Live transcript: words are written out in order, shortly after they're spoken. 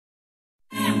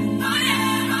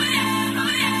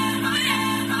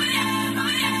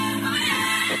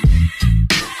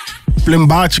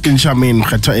Flvme Chicken Shamin,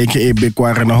 aka Big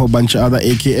War, and a whole bunch of other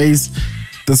AKAs.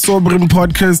 The Sobering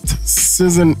Podcast,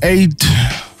 Season 8.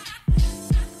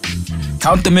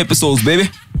 Count them episodes, baby.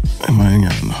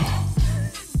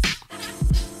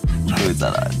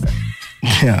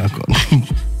 Yeah,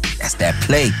 that's that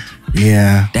play.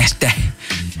 Yeah. That's that.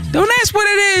 Don't ask what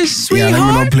it is, sweetheart. Yeah, let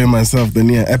me not play myself. The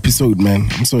near episode, man.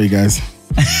 I'm sorry, guys.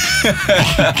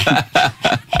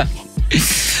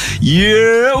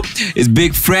 Yeah, it's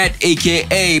Big Fred,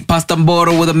 aka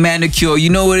Pastamboro with a manicure. You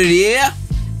know what it is?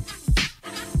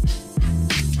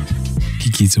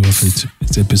 Kiki to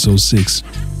it's episode 6.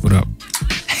 What up?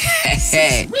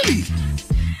 Really?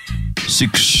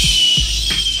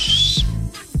 6.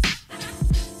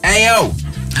 Hey yo,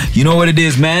 you know what it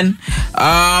is, man?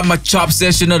 My chop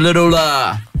session, a little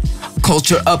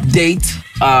culture update.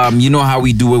 You know how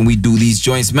we do when we do these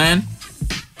joints, man.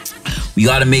 We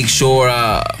gotta make sure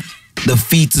the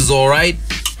feet is all right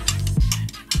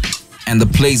and the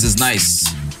place is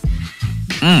nice.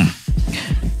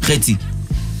 Kheti,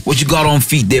 what you got on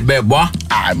feet there, bad boy?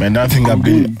 Man, I think I've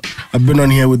been on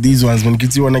here with these ones, man.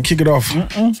 Kids, you wanna kick it off?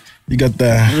 You got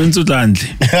the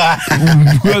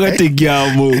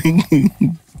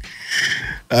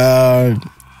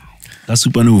that's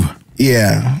Supernova.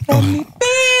 Yeah.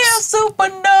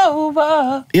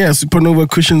 Supernova. Yeah, Supernova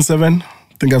Cushion 7. I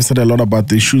think I've said a lot about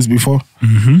these shoes before.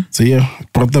 So yeah,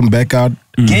 brought them back out.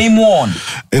 Game on.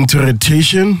 Into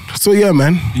rotation. So yeah,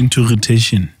 man. Into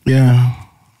rotation. Yeah.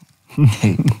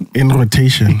 In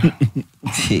rotation.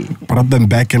 Brought them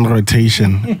back in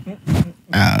rotation.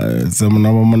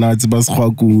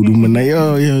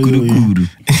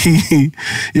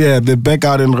 Yeah, they're back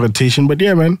out in rotation. But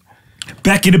yeah, man.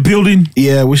 Back in the building.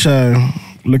 Yeah,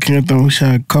 looking at them, wish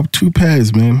I copped 2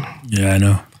 pairs, man. Yeah, I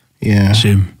know. Yeah.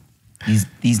 Shame.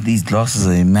 These glasses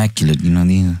are immaculate, you know.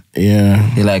 Yeah.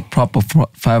 They're like proper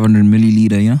 500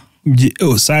 milliliter, you know?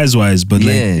 Yeah, size-wise, but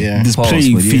yeah. this pause,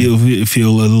 play feel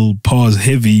a little pause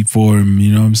heavy for him,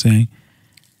 you know what I'm saying?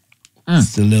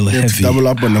 It's a little heavy. Double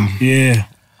up on them. Yeah.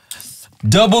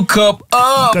 Double cup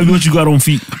up. Tell me what you got on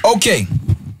feet. Okay.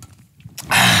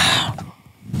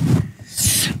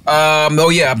 Oh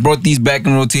yeah, I brought these back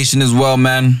in rotation as well,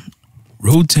 man.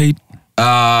 Rotate.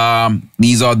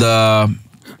 These are the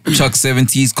Chuck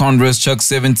 70s, Converse Chuck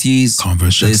 70s.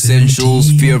 Converse the Chuck Essentials,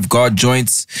 70. Fear of God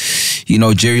joints. You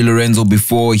know, Jerry Lorenzo,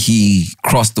 before he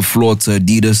crossed the floor to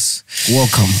Adidas.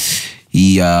 Welcome.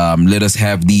 He let us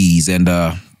have these, and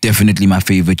definitely my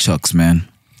favorite Chucks, man.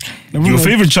 Your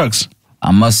favorite Chucks?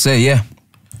 I must say, yeah.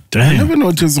 Damn. I never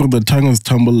noticed how the tongue is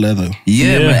tumble leather.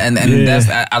 Yeah, man, and that's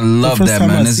I love The first that, time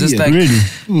man. I It's see just it. like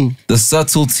Really? the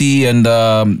subtlety and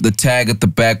the tag at the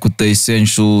back with the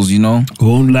Essentials, you know.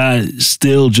 Won't lie,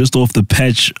 still just off the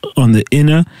patch on the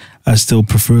inner, I still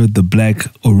prefer the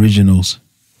black originals.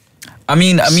 I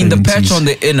mean, the 70s. patch on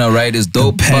the inner, right, is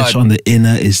dope. The patch but on the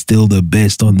inner is still the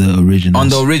best on the originals. on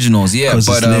the originals, yeah, because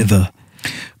but it's leather.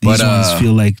 These ones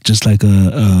feel like just like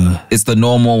a it's the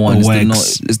normal one.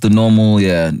 It's the normal,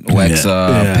 wax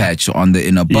patch on the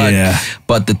inner.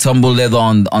 But the tumble leather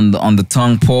on the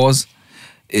tongue paws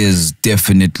is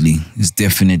definitely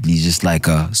just like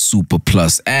a super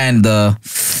plus. And the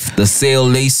sail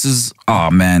laces, oh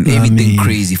man, everything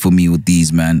crazy for me with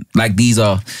these, man. Like these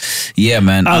are, yeah,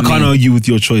 man. I can't argue with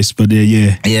your choice, but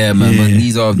yeah, man. But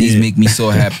these make me so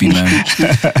happy, man.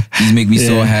 These make me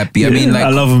so happy. I mean, like I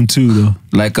love them too, though.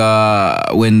 Like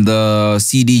when the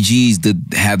CDGs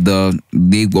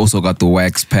they also got the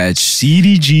wax patch.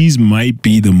 CDGs might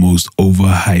be the most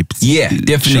overhyped. Yeah,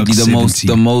 definitely Chuck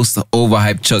the most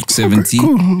overhyped Chuck 70.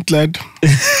 Cool, I'm glad.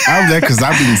 I'm glad because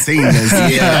I've been saying this.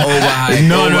 Yeah, overhyped.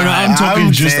 No.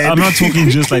 I'm not talking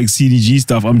just like CDG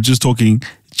stuff. I'm just talking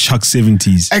Chuck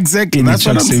 70s. Exactly. That's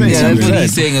what I'm saying. Yeah, that's what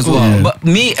he's saying as well. Yeah. But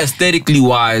me, aesthetically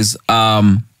wise,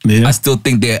 I still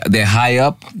think they're high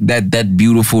up. That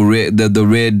beautiful red, the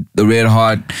red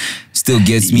heart still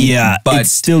gets me. Yeah, but it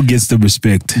still gets the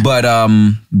respect. But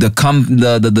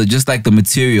the just like the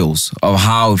materials of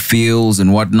how it feels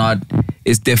and whatnot,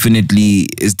 it's definitely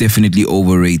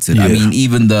overrated. Yeah. I mean,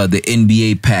 even the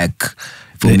NBA pack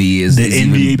for me is the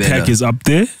even NBA better. pack is up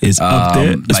there. It's up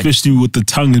there, especially with the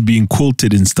tongue being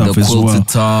quilted and stuff as well. The quilted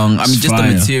tongue. I mean, just fire.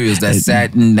 the materials, that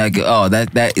satin, like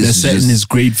that is. The satin is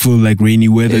great for like rainy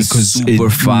weather because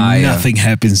super fire. Nothing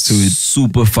happens to it.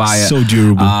 Super fire. So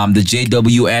durable. The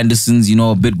JW Andersons, you know,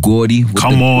 a bit gaudy. With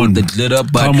the glitter,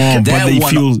 but that but they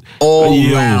one feel all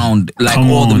round, like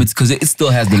all the because it still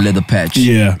has the leather patch.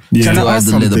 Yeah. It still I has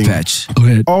ask the leather something? patch. Go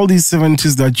ahead. All these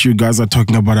 70s that you guys are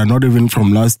talking about are not even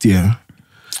from last year.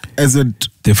 as it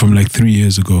They're from like 3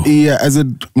 years ago. Yeah, as it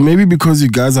maybe because you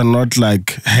guys are not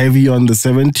like heavy on the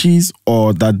 70s,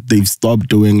 or that they've stopped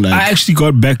doing like. I actually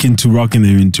got back into rocking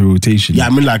them into rotation. Yeah, I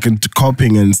mean like into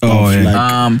copying and stuff. Oh, yeah.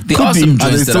 Like, There are some are they joints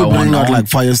that I still bringing want out like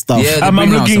fire stuff? Yeah, I'm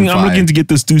looking to get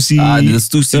the Stussy. the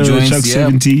Stussy joints, Chuck yeah,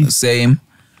 70. same.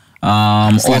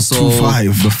 It's like Also,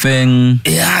 2.5. the thing.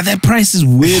 Yeah, that price is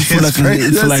weird for like That's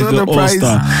the the price.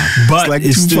 All-Star. But like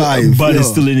it's still 2.5, it's yeah.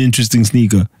 still an interesting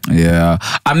sneaker. Yeah,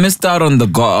 I missed out on the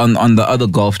on the other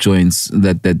golf joints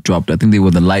that dropped. I think they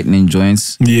were the Lightning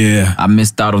joints. Yeah. I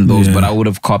missed out on those, Yeah. but I would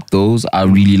have copped those. I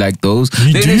really like those. Do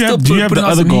you have the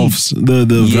other golfs? The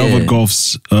velvet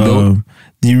golfs.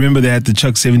 Do you remember they had the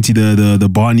Chuck 70, the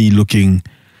Barney looking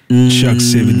Chuck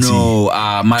 70? No,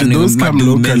 my Did those come dude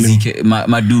locally?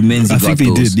 my dude Menzi I got think they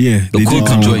those. did, yeah. The They did quilted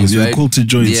come joints, those, yeah, right? quilted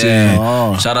joints, yeah.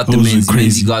 Oh. Shout out to Those were Menzi.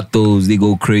 crazy. Menzi got those. They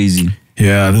go crazy.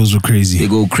 Yeah, those were crazy. They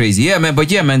go crazy. Yeah, man. But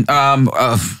yeah, man.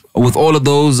 With all of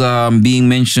those being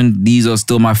mentioned, these are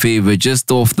still my favorite.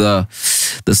 Just off the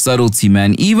subtlety,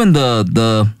 man. Even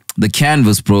the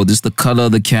canvas, bro. Just the color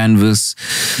of the canvas.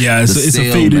 Yeah, it's a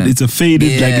sail, faded. man. It's a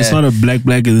faded. Yeah. Like it's not a black.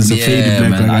 It's a faded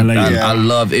black. Man. I like it. I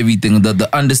love everything. The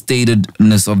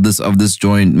understatedness of this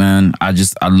joint, man. I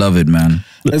love it, man.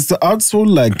 It's the outsole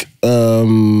like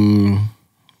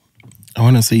I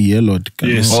want to say yellow.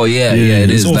 Yes. Oh yeah, Yeah, it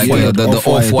it's is like off-white. the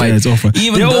Off-white. off-white. Yeah, it's off-white.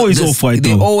 They're always off-white, They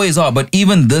though. always are, but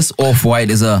even this off-white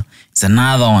is it's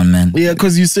another one, man. Yeah,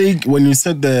 because you say when you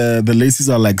said the laces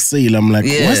are like sail, I'm like,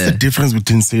 Yeah. what's the difference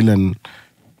between sail and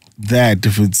that?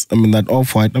 If it's, I mean, that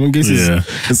off white. I mean, I guess Yeah.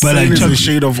 it's But sail like is a Chuck-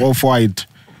 shade of off white,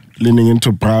 leaning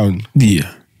into brown.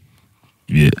 Yeah.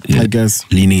 I guess.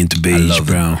 Leaning into beige, Love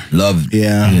brown. it. Love.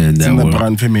 Yeah, Yeah, it's that in the work.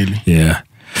 brown family. Yeah.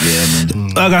 Yeah,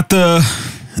 man. I got the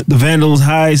Vandals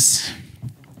highs.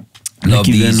 Love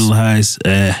Nike these. Vandal highs.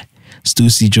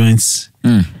 Stussy joints.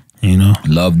 Mm. You know,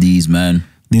 Love these, man.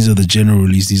 these are the general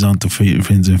release. These aren't the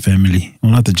friends and family.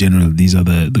 Well, not the general. These are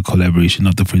the collaboration,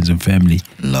 not the friends and family.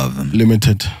 Love them.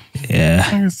 Limited. Yeah.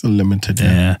 I guess it's limited.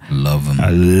 Yeah. Love them. I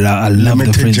love the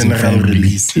Limited friends and general family.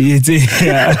 release.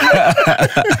 Yeah.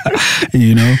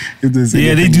 You know. If there's Yeah,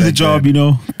 they anything do the like job. that. You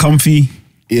know, comfy,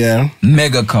 Yeah.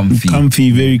 Mega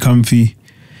comfy. very comfy.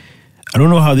 I don't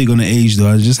know how they're gonna age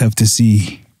though. I just have to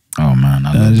see. Oh man,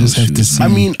 I love just those have to shoes, see.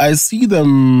 man. I mean, I see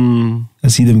them. I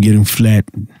see them getting flat.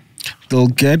 They'll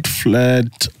get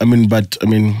flat. I mean, but I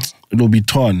mean, it'll be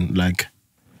torn. Like,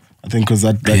 I think because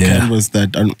that Yeah. canvas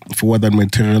that for what that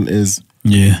material is.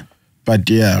 Yeah. But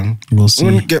yeah, We'll see.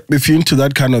 if you're into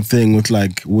that kind of thing with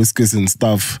like whiskers and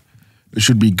stuff, it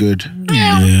should be good.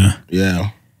 Yeah. Yeah.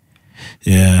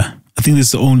 Yeah. I think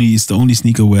it's the only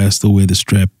sneaker where I still wear the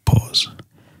strap. Pause.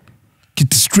 Get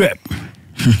the strap.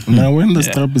 Now when the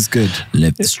strap is good.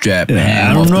 Left the strap. Yeah, hang I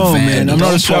off don't the know, fan. man. I'm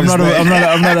not a strap.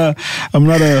 I'm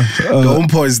not a. Don't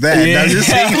pause that. I'm just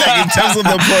saying, like in terms of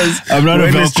the pause. I'm not a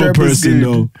when the Velcro strap is person good.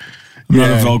 though. I'm not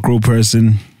a Yeah. Velcro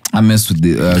person. I mess with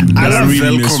the. I love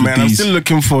really mess Velcro, with man. I'm these. still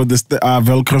looking for the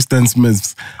Velcro Stan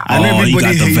Smiths. I know Oh, you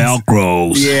everybody got the hates-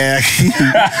 Velcros. Yeah.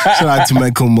 Shout out to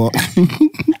Michael Moore.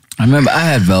 I remember I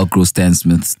had Velcro Stan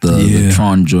Smiths, the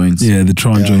Tron joints. Yeah, the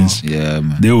Tron joints. Yeah,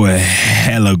 man. They were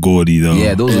hella gaudy though.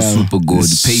 Yeah, those are Yeah. super good.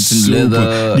 Patent Super.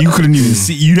 leather. You couldn't even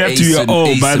see. You'd have to.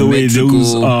 Oh, by the way,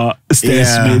 those Stan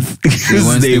Yeah.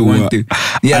 Smith. They went through.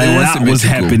 Yeah, they a went lot was symmetrical.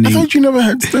 I happening. thought you never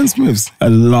had Stan Smiths. A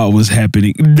lot was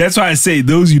happening. That's why I say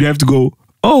those. You'd have to go.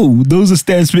 Oh, those are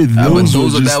Stan Smith. But Those were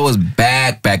those just, that was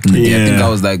back in the day. I think Yeah. I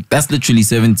was like, that's literally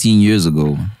 17 years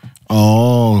ago.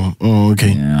 Oh,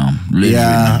 okay. Yeah, literally.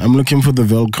 Yeah, I'm looking for the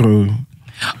Velcro.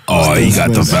 Oh, you got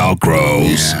the Smiths.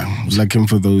 Velcros. Yeah, I'm looking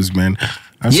for those, man.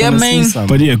 I just Yeah, wanna man. see some.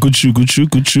 But yeah, good shoe.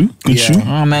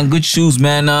 Oh man, good shoes,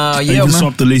 man. I Yeah, even man.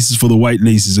 swapped the laces for the white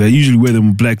laces. I usually wear them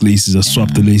with black laces. I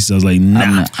swapped the laces. I was like,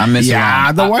 nah. I mess Yeah,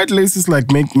 around. the white laces like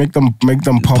make them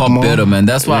pop, Pop more. better, man.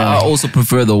 That's why Yeah. I also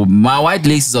prefer my white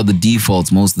laces are the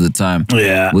defaults most of the time.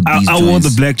 Yeah, with these I wore joints.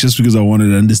 the black just because I wanted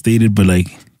it understated, but like,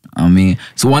 I mean,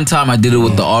 so one time I did it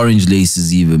with the orange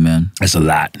laces, even, man. that's a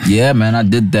lot. Yeah, man, I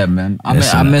did that, man. I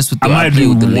mess with the. I might play do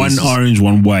with the one laces. orange,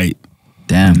 one white.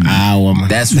 Damn, Man.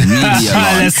 that's really a lot.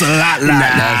 That's a lot.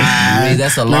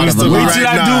 That's a lot of stop a it Wait lot. till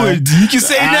right I now. do it. You can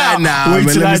say now. Nah, Wait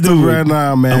man, till let I me do stop it right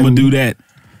now, man. I'm gonna do that.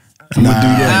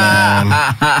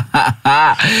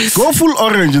 Go full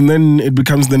orange and then it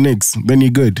becomes the Knicks. Then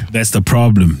you're good. That's the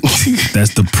problem.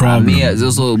 That's the I problem. mean, it's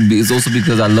also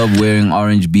because I love wearing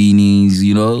orange beanies,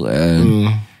 you know.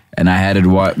 And And I had it.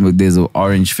 There's an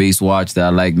orange face watch that I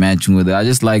like matching with it. I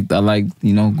like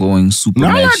going super matchy.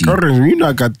 I like orange. You know,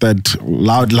 I got that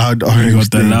loud orange. You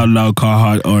got the loud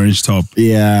Carhartt orange top.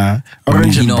 Yeah,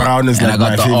 orange and brown is like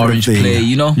my favorite thing. I got the orange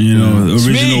play. The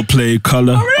original play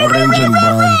color. Orange and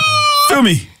brown. Feel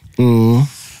me?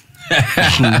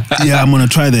 Yeah, I'm gonna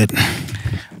try that.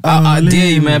 I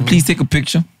dare you, man. Please take a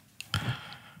picture.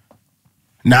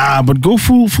 Nah, but go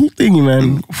full thingy,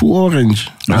 man. Full orange.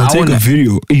 I'll take a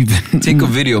video even. Take a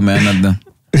video, man. And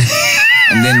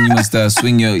then you must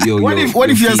swing your What if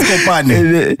you're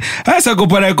Skopane?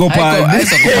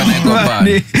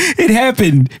 It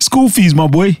happened. School fees, my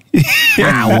boy.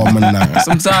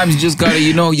 Sometimes you just gotta,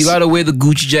 you gotta wear the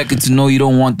Gucci jacket to know you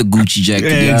don't want the Gucci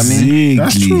jacket. You know what I mean?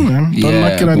 That's true, man. Don't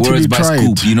like it until words you by try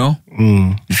Scoop, it.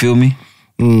 You feel me?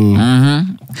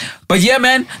 But yeah,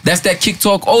 man, that's that kick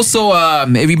talk. Also,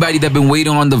 everybody that been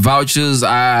waiting on the vouchers,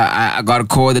 I got a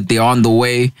call that they're on the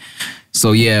way.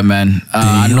 So yeah, man,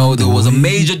 I know there was a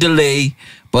major delay,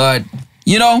 but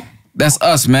that's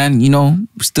us, man.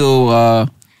 Still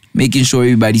making sure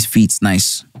everybody's feet's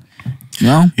nice.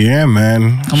 Yeah,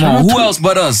 man. Come on, who else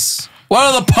but us?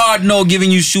 What other pod know giving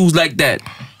you shoes like that?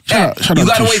 You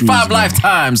gotta wait 5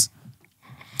 lifetimes.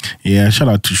 Yeah, shout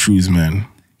out to Shoes, man.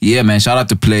 Yeah, man. Shout out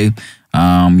to Play.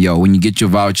 When you get your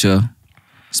voucher,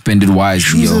 spend it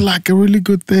wisely. Shoes are like a really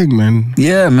good thing, man.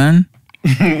 Yeah, man.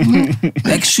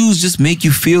 Like shoes just make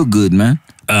you feel good, man.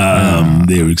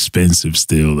 They're expensive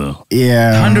still, though.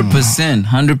 Yeah. 100%.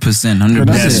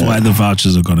 That's why the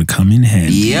vouchers are gonna come in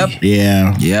handy. Yep.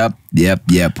 Yeah.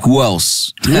 Yep. Who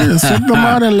else? Yeah, set them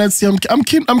out and let's see. I'm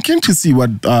keen to see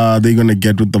what they're gonna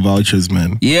get with the vouchers,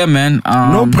 man. Yeah, man.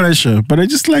 No pressure, but I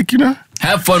just like,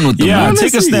 have fun with them. Yeah, man.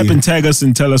 take a snap and tag us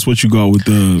and tell us what you got with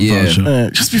the voucher.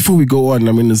 Just before we go on,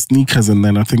 the sneakers, and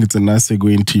then I think it's a nice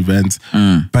segue into events.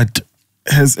 But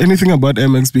has anything about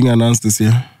MX being announced this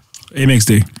year? MX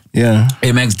Day. Yeah.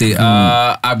 MX Day.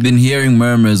 I've been hearing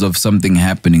murmurs of something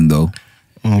happening though.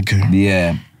 Okay.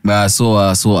 Yeah. But I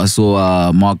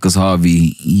saw Marcus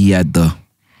Harvey. He had the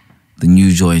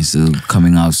new joints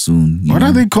coming out soon. What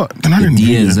are they called? They're not in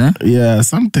DNs, huh? Yeah,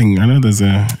 something. I know there's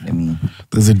a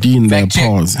D in there.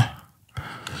 Pause.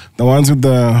 The ones with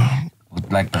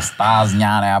like the stars,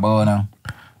 now.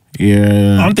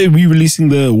 Yeah. Aren't they re-releasing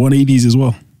the 180s as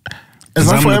well? Is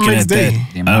that for MX Day?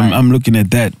 I'm looking at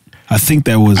that. I think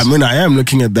that was. I am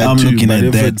looking at that I'm too. looking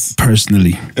at that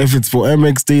personally. If it's for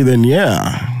MX Day, then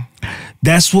yeah.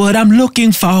 That's what I'm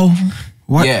looking for.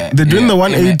 What? Yeah, they're doing the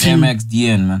 180.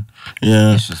 MXDN, man.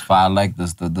 Yeah. It's just fire like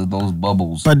this, those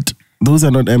bubbles. But those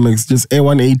are not MX, just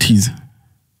A180s.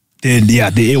 They're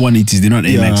A180s. They're not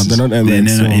AMXs. They're not MX.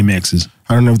 They're not AMXs.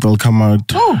 I don't know if they'll come out.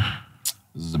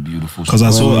 This is a beautiful show. Because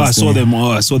I saw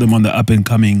them on the up and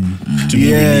coming to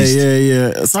be released.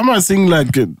 Yeah. Some are saying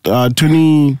like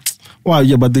 20. Well,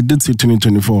 yeah, but they did say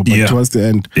 2024. But towards the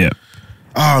end. Yeah.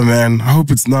 Oh man, I hope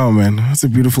it's now, man. That's a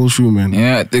beautiful shoe, man.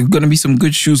 Yeah, there's gonna be some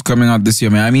good shoes coming out this year,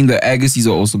 man. I mean, the Agassiz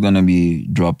are also gonna be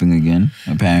dropping again,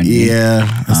 apparently. Yeah,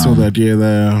 I saw that.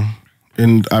 Yeah,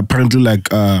 and apparently like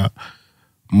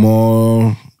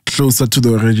more closer to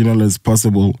the original as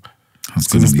possible. It's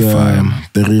gonna be fire.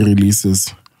 The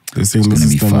re-releases. They're saying this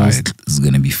is the most. It's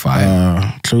gonna be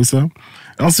fire. Closer.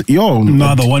 Also, the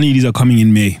 180s are coming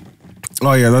in May.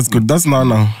 Oh yeah, that's good. That's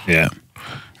now. Yeah.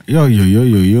 Yo,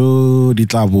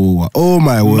 Ditlabo. Oh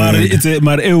my word.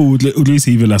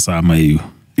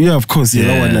 Yeah, of course. Yeah,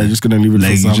 that one, I'm just gonna leave it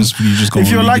like, for some.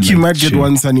 If you're lucky, you might get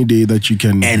one sunny day that you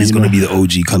can. And it's gonna be the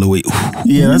OG colorway.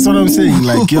 Yeah, that's what I'm saying.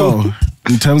 Like,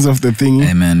 in terms of the thing,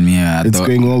 hey man, yeah, it's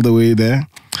going all the way there.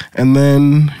 And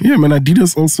then, yeah, man,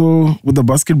 Adidas also with the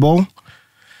basketball.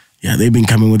 Yeah, they've been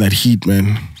coming with that heat,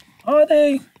 man. Are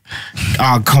they?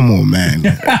 Oh, come on, man.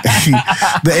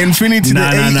 The Infinity, the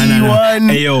AE1.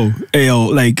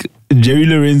 Ayo, like Jerry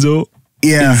Lorenzo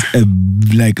is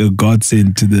like a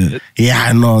godsend to the... Yeah,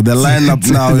 I know. The lineup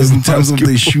now is in terms of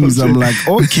the shoes. I'm like,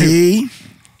 okay,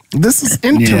 this is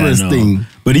interesting. Yeah,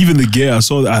 but even the gear, I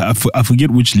saw, I forget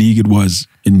which league it was,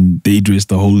 and they dressed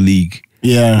the whole league.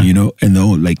 Yeah. And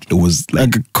it was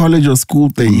like a college or school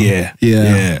thing. Yeah.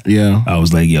 I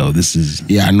was like, yo, this is...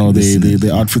 Yeah, I know.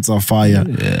 The outfits are fire.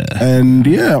 Yeah. And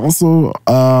yeah, also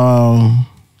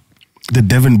the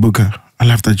Devin Booker. I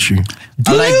love that shoe.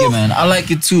 I like it, man. I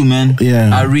like it too, man. Yeah.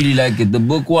 I really like it. The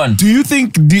book one. Do you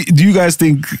you guys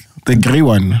think... The grey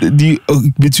one.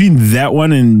 Between that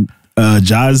one and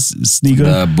Jazz sneaker?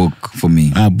 The book for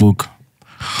me. Book.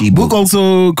 The book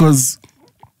also, because...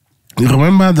 You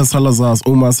remember the Salazars,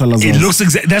 Omar Salazars? It looks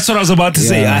exactly. That's what I was about to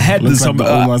say. I had looks like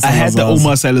I had the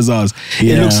Omar Salazars.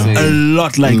 It looks a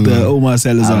lot like the Omar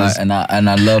Salazars. And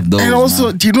I love those. And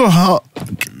also, do you know how?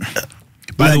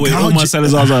 By the way, Omar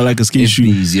Salazars are like a skin shoe.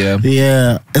 Yeah.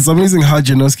 Yeah, it's amazing how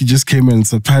Janoski just came and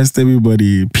surprised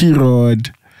everybody.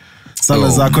 P-Rod,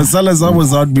 Salazar, because Salazar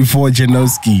was out before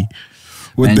Janoski.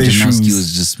 With the shoes.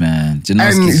 Was just, man.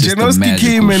 Janoski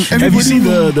came and everybody. Have you seen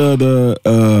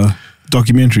the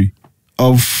documentary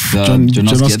of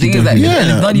Janoski? I think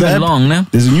it's not even long, no?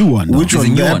 There's a new one. Which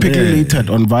one? The epically lated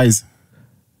on Vice.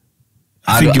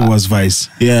 I think it was Vice.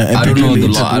 Yeah, I don't know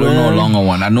a longer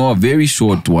one. I know a very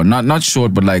short one. Not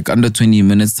short, but like under 20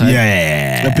 minutes time.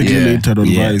 Yeah. Epically lated on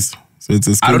Vice. So it's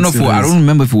a I don't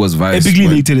remember if it was Vice. Epically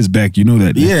lated is back. You know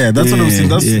that. Yeah, that's what I'm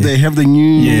saying. They have the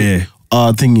new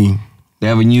thingy. They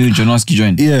have a new Janoski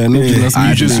joint. Yeah,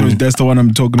 that's the one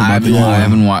I'm talking about. I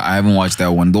haven't watched that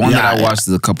one. The one that I watched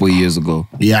is a couple of years ago.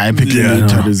 Yeah, I picked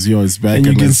it is yours back. And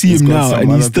you can see him now,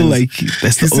 and he's still like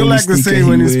he's still like the same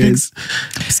when he speaks.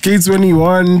 Skates when he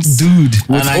wants, dude.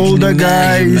 With older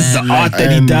guys, the art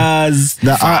that he does,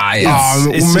 the art.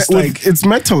 It's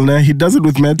metal, nah. He does it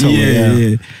with metal.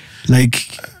 Yeah.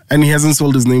 Like, and he hasn't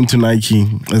sold his name to Nike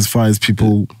as far as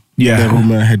people. The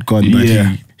rumor had gone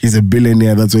that he's a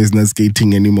billionaire, that's why he's not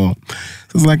skating anymore.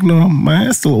 So it's like, no,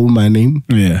 I still own my name.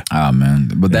 Yeah. Ah, man.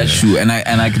 But that shoe, and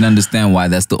I can understand why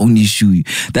that's the only shoe.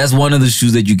 That's one of the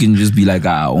shoes that you can just be like,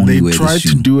 only wear this shoe. They tried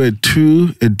to do it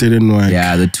too, it didn't work.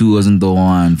 Yeah, the 2 wasn't the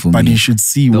one for me. But you should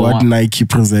see what Nike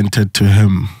presented to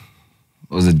him.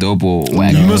 Was it dope or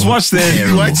whack? You must watch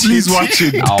that. Please watch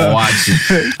it. I'll watch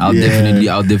it. I'll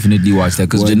definitely watch that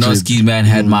because Janoski, man,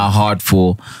 had my heart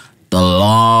for the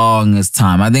longest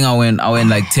time. I think I went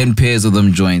like 10 pairs of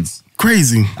them joints.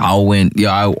 Crazy. I went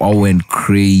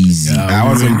crazy. I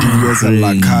was in DBS and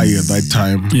Lakai at that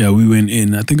time. Yeah, we went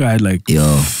in. I think I had like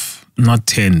not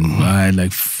 10. I had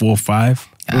like 4 or 5.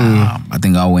 I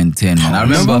think I went 10. And I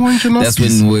remember that's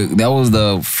when that was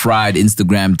the fried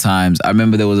Instagram times. I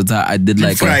remember there was a time I did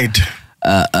like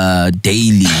a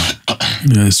daily.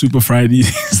 Yeah, Super Friday.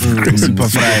 Super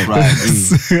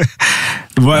Friday.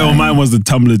 Well, mine was the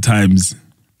Tumblr times.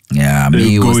 Yeah,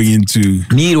 me it was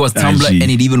Tumblr IG. And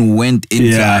it even went into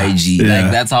IG. Yeah.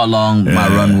 Like that's how long my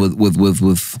run with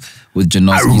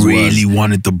Janoski's I really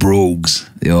wanted the brogues.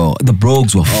 Yo, the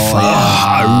brogues were fire.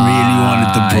 I really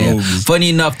wanted the brogues. Yeah. Funny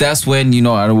enough, that's when,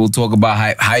 and we'll talk about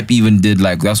Hype. Hype even did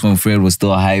that's when Fred was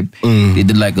still Hype. They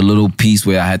did like a little piece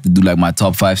where I had to do like my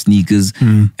top 5 sneakers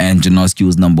and Janoski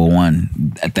was number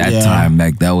 1 at that time.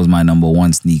 Like that was my number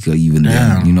 1 sneaker even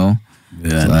then,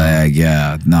 Yeah,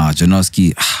 so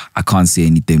Janoski, I can't say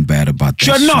anything bad about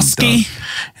that Janoski.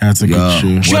 That's a good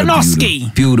shoe.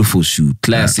 Janoski. Beautiful shoe,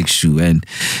 classic shoe. And,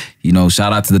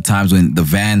 shout out to the times when the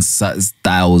Vans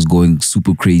style was going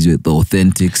super crazy with the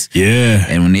Authentics. Yeah.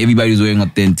 And when everybody was wearing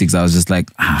Authentics, I was just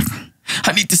like, I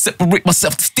need to separate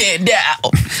myself to stand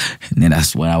out. And then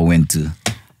that's when I went to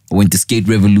Skate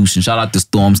Revolution. Shout out to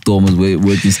Storm. Storm was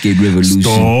working Skate Revolution.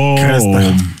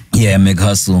 Storm. Yeah, Meg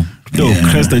Hustle. Yo,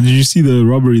 Cresta, did you see the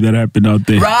robbery that happened out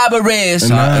there? Robbery!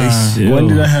 When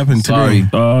did that happen today?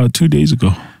 2 days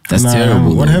ago. That's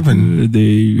terrible. What happened?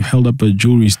 They held up a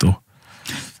jewelry store.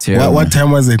 Terrible. What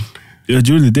time was it? Yeah,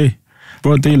 during the day.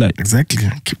 Broad daylight. Exactly.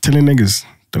 I keep telling niggas,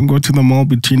 don't go to the mall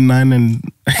between 9 and...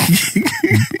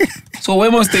 So where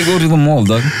must they go to the mall,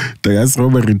 dog? That's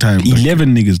robbery time.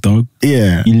 11 niggas, dog.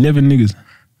 Yeah. 11 niggas.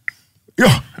 Yo,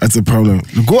 that's a problem.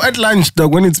 Go at lunch,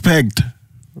 dog, when it's packed.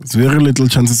 There's very little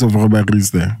chances of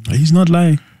robberies there. He's not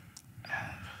lying.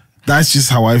 That's just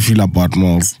how I feel about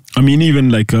malls. I mean, even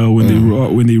like when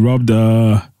they robbed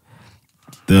the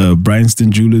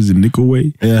Bryanston Jewelers in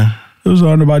Nickelway. Yeah. It was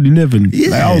around about 11. Yeah.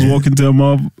 Like, I was walking to a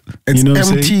mob. It's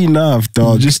empty enough,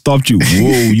 dog. Just stopped you.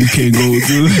 Whoa, you can't go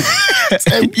through.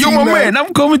 Yo, my man,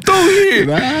 I'm coming through here.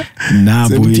 Nah,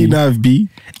 it's boy. empty enough, B.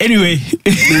 Anyway.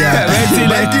 Yeah.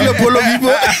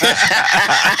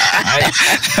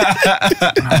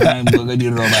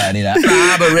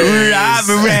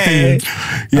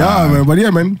 Yeah, man. But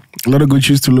yeah, man. A lot of good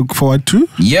shoes to look forward to.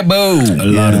 Yeah, boo. A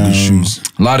lot of good shoes.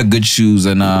 A lot of good shoes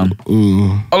and a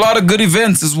lot of good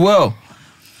events as well.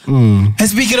 And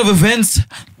speaking of events,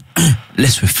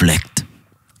 let's reflect.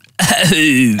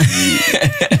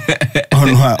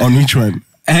 On which one?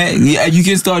 Yeah, you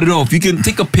can start it off. You can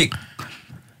take a pick.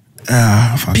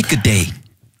 Pick a day.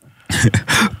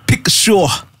 Pick a shore.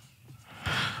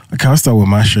 Okay, I'll start with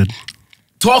my shit.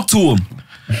 Talk to him.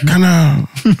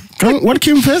 What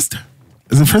came first?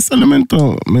 Is it First Element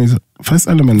or First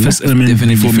Element? First Element.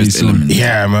 Definitely First Element.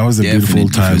 Yeah, man, it was a beautiful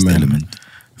time, man. Element.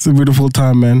 It's a beautiful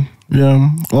time, man.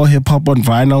 all hip hop on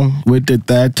vinyl. We did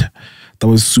that. That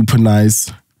was super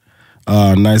nice.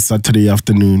 Nice Saturday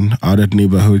afternoon out at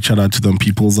neighborhood. Shout out to them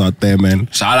peoples out there, man.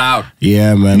 Shout out.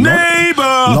 Yeah, man. Neighbor!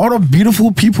 A lot of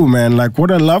beautiful people, man. Like, what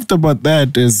I loved about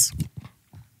that is,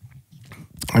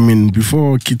 I mean,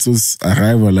 before Kitso's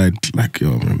arrival, like,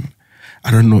 yo, man,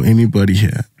 I don't know anybody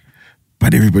here,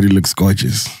 but everybody looks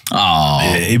gorgeous. Oh.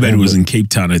 Yeah, everybody was in Cape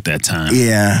Town at that time.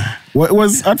 Yeah. Well, it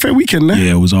was Art Fair weekend, né?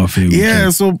 Yeah, it was Art Fair weekend. Yeah,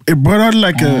 so it brought out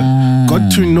like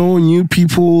got to know new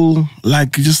people,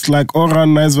 like just like all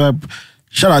around nice vibe.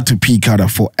 Shout out to P Cutter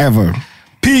forever.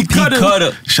 P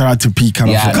Cutter. Shout out to P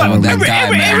Cutter forever. That guy,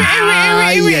 man.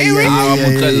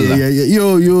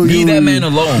 Yo. Leave that man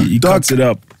alone. He cuts it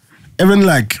up. Even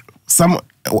like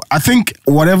I think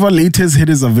whatever latest hit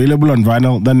is available on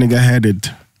vinyl, that nigga had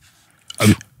it.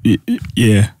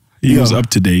 Yeah. He was up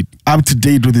to date. Up to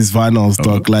date with his vinyls,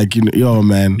 dog. Like, you know, yo,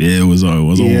 man. Yeah, it was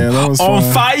on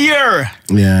fire.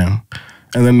 Yeah.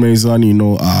 And then Maison, you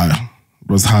know,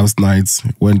 was house nights.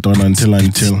 Went on until.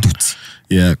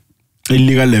 Yeah.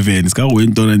 Illegal 11. It's got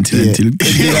went on until. So you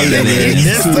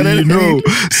know.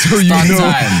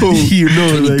 You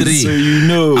know. Like, so you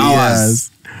know.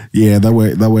 Hours. Yeah, that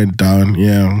went down.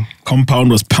 Yeah. Compound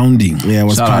was pounding. Yeah, it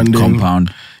was Shout pounding. out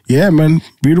Compound. Yeah, man.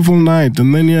 Beautiful night.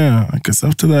 And then, I guess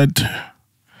after that,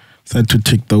 had to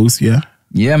take those, yeah.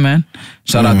 Yeah, man.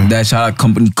 Shout out to that. Shout out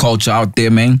company culture out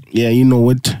there, man. Yeah, you know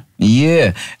it.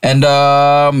 Yeah. And,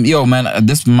 yo, man,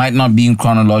 this might not be in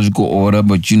chronological order,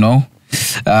 but, you know,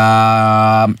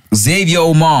 Xavier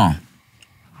Omar,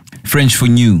 French for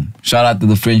New. Shout out to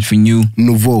the French for New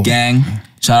Nouveau gang.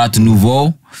 Shout out to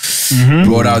Nouveau.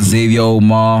 Brought out Xavier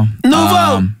Omar.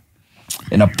 Nouveau!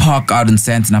 In a park out in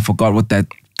Santon. I forgot what the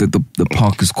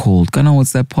park is called. Can I know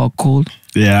what's that park called?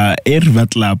 Yeah,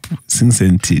 Ervatlap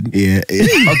Sinsentin. Yeah. Okay.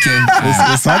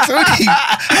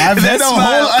 I've had a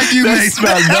whole argument.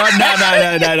 No.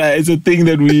 It's a thing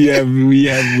that we have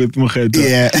with Mecca.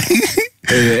 Yeah.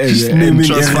 Just naming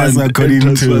areas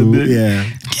according to. Yeah.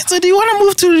 So do you want to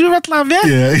move to River Club?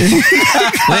 Yeah.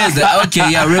 Where's that? Okay,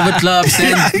 yeah, River Club,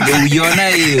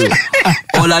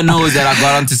 all I know is that I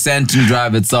got onto Santon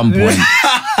Drive at some point.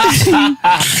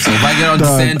 So if I get onto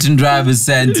Santon Drive, it's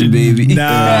Santon, baby.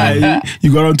 Nah,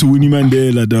 you got onto Winnie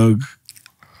Mandela, dog.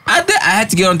 I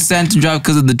had to get onto Santon Drive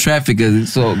because of the traffic,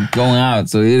 so going out.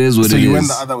 So it is what it is. So you went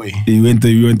the other way. You went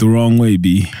the wrong way,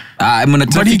 B. I'm gonna.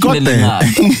 But he got there.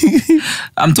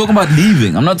 I'm talking about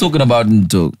leaving. I'm not talking about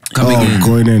coming in.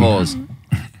 Going in. Pause.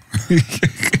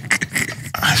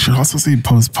 I should also say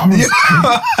pause.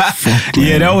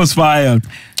 Yeah, that was fire.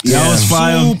 That was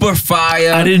fire. Super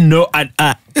fire. I didn't know.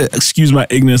 I excuse my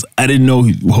ignorance. I didn't know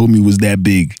homie was that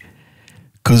big.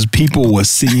 Because people were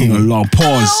singing along.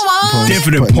 Pause.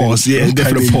 Definite pause. Yeah,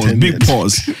 definite pause. Big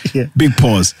pause. Big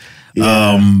pause.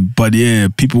 Yeah. But yeah,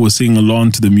 people were singing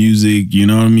along to the music. You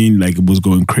know what I mean? Like it was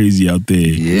going crazy out there.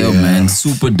 Yeah, man.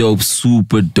 Super dope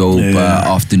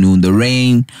afternoon. The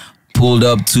rain pulled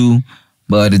up too,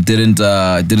 but it didn't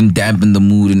dampen the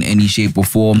mood in any shape or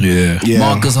form. Yeah.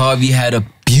 Marcus Harvey had a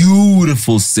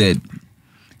beautiful set.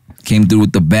 Came through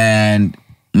with the band.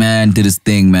 Man, did his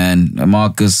thing, man.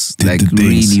 Marcus, like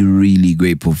really, really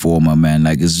great performer, man.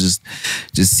 Like it's just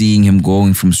seeing him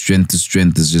going from strength to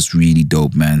strength is just really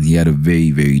dope, man. He had a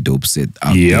very, very dope set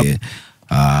out there.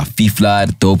 Flvme had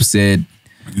a dope set.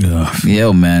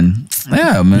 Yeah, man.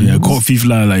 Yeah, man. Yeah, caught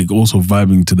Flvme like also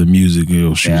vibing to the music. You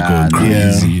know, she was going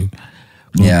crazy.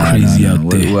 Crazy out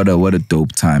there. What a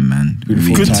dope time, man.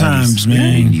 Good times,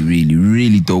 man. Really, really,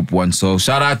 really dope one. So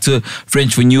shout out to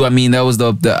French for You. I mean, that was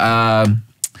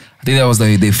I think that was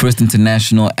their first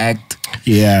international act.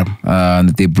 Yeah.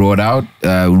 That they brought out.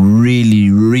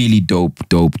 Really, really dope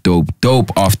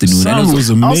afternoon. Sound was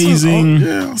amazing.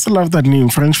 I also love that name,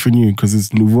 French for New, because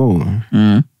it's nouveau.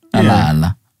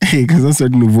 Allah. Hey, because that's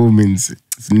what nouveau means.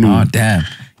 It's new. Oh, damn.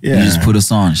 Yeah. You just put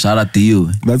us on. Shout out to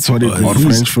you. That's what it called.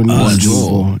 French for New.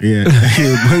 Bonjour. Yeah.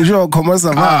 Bonjour, comment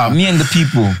ça va? Me and the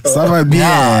people. Ça va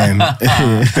bien.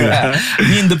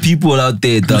 Me and the people out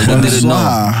there, dog. They didn't know.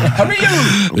 How are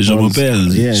you? Je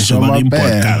m'appelle. Yeah, je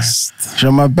m'appelle. Je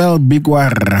m'appelle Big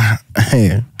War.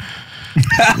 Yeah.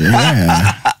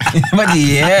 But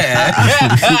yeah.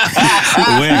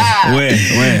 Ouais.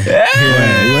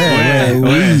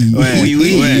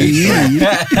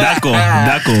 D'accord.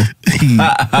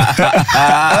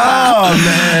 Oh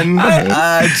man.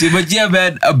 But yeah,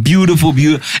 man, a beautiful.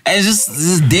 And it's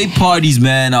just day parties,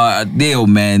 man. They're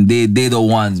the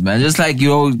ones, man. Just like, you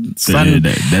know,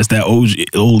 that's that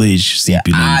old age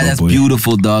seeping in. That's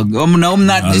beautiful, dog. I'm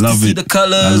not just to see the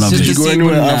colors. Just to see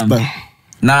what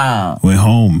Nah. Went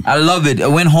home. I love it. I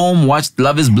went home, watched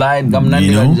Love is Blind. You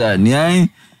know?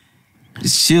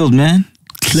 Just chilled, man.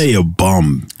 Play a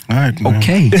bomb. All right, man.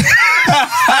 Okay.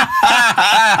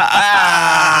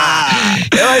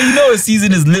 Yeah, you know a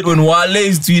season is lit when Wale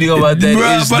is tweeting about that.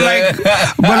 Bruh,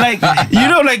 but like, you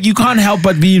know, like you can't help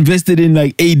but be invested in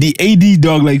like AD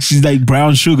dog. Like she's like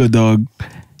brown sugar dog.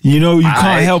 You know, you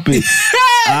can't help it.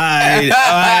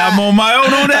 I'm on my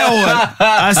own on that one.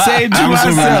 I say it to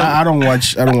myself. I don't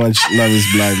watch Love Is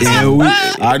Blind. Yeah,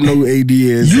 I know AD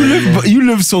is. You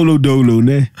live solo dolo,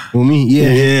 ne? For me,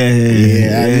 yeah.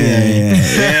 Yeah.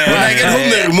 When I get home,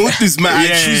 the remote is I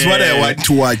choose what I want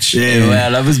to watch. Yeah,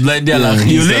 well, Love Is Blind. Your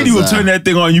lady will turn that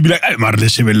thing on. You be like, "Ay,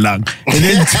 lang," and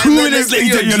then 2 minutes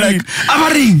later, you're like,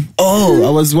 "Amaring." Oh, I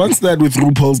was once that with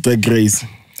RuPaul's Drag Race.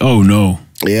 Oh no.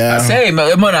 I Yeah. say, man,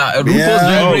 RuPaul's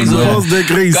Drag Race. RuPaul's Drag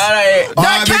Race.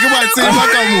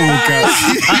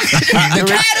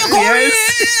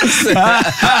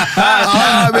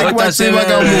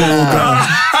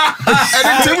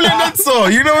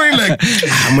 You know what like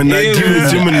I'm a Nigerian.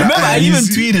 Remember, I even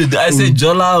tweeted. I said,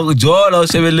 Jola,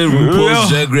 Chevelle, RuPaul's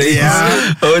Drag Race.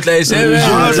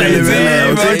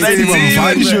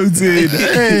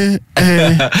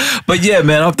 But yeah,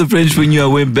 man, after French Venue, I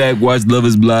went back, watched Love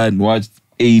Is Blind, watched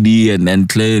AD and then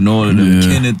Clay and all of them.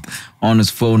 Kenneth on his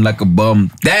phone like a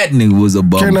bum. That nigga was a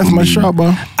bum. Kenneth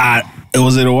Mashaba.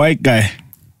 Was it a white guy?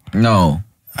 No.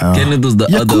 Kenneth was the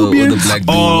other black dude.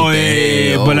 Oh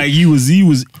yeah. But like he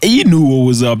knew what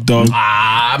was up, dog.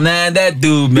 Man, that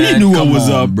dude, man. He knew what was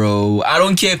up, bro. I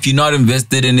don't care if you're not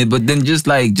invested in it, but then just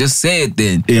say it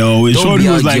then. Yo, and Shorty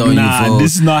was like, nah,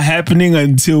 this is not happening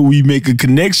until we make a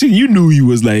connection. You knew he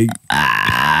was like,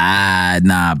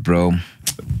 nah, bro.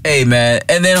 Hey, man.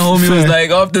 And then homie was like,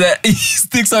 after that, he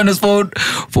sticks on his phone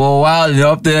for a while. And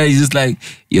after that, he's just like,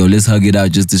 yo, let's hug it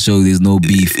out just to show there's no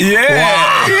beef.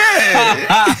 Yeah.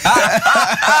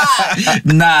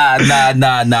 Nah.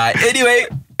 Anyway,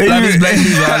 Love Is Blind.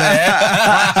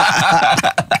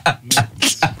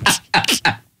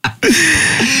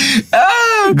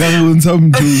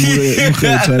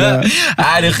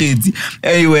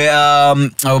 Anyway,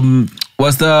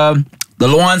 what's the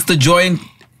ones to join?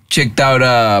 Checked out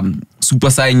Super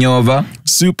Sainova.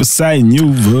 Super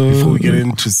Sainova. Before we get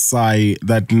into Cye,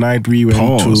 that night we went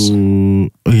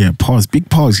to pause. Big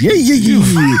pause. Yeah.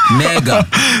 Mega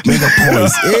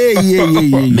pause. Yeah.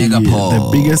 Mega pause. The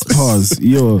biggest pause.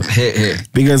 Yo.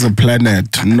 Big as a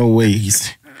planet. No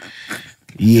ways.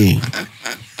 Yeah.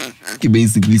 You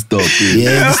basically stopped.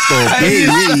 Yeah, stop.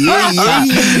 Yeah,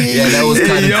 that was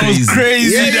kind of crazy.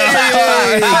 Crazy.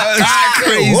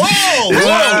 Crazy.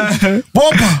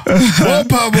 Whopper.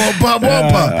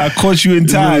 I caught you in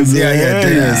time.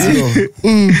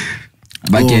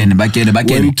 Back in.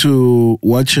 Went to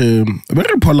watch a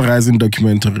very polarizing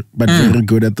documentary, but very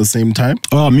good at the same time.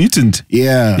 Oh, Mutant.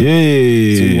 Yeah.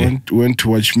 Yeah. So went to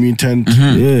watch Mutant.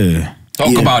 Yeah.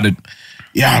 Talk about it.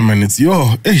 Yeah, man, it's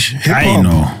hip-hop. I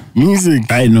know. Music.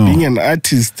 I know. Being an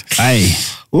artist.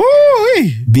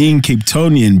 Being Cape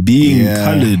Townian, being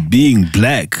colored, being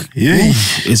black. Yeah.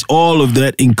 It's all of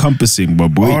that encompassing, my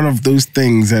boy. All of those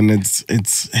things, and it's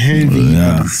heavy.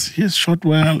 Yeah. It's shot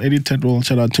well, edited well.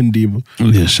 Shout out to Ndibu.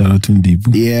 Yeah, shout out to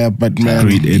Ndibu. Yeah, but man.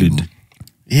 Great edit.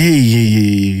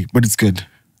 Yeah. But it's good.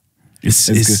 It's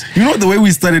good. You know, the way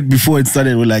we started before it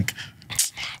started, we're like,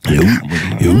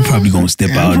 we're probably going to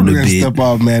step out in a bit. Step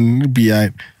out, man. It'll be all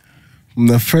right. From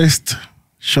the first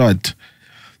shot,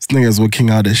 this nigga's walking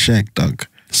out of shack, dog.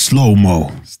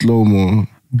 Slow-mo.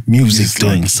 Music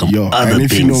doing some other and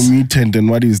if things. you know Mutant and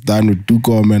what he's done with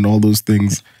Dukii and all those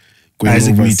things.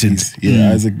 Isaac Mutant.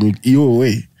 Yeah, Isaac Mutant.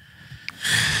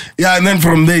 Yeah, and then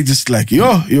from there, just like, you're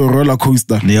a roller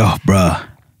coaster. Yeah, bruh.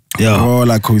 Yeah.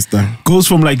 Roller coaster. Goes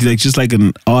from like just like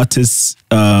an artist's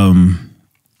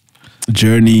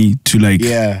journey to like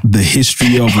the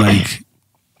history of like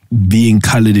being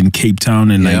colored in Cape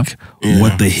Town and like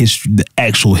what the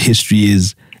actual history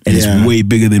is. And it's way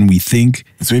bigger than we think.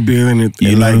 It's way bigger than it.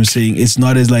 You know what I'm saying? It's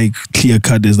not as like clear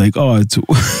cut as like,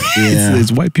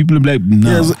 it's white people and black.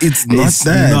 No, it's not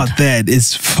that.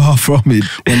 It's far from it.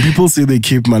 When people say they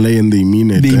Cape Malay and they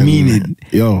mean it. They mean it.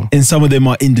 Yo. And some of them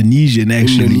are Indonesian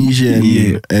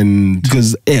actually. And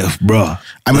because bro.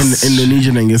 I mean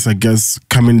Indonesian I guess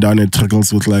coming down it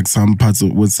trickles with like some parts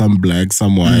with some black,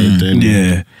 some white and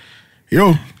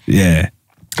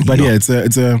But it's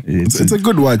a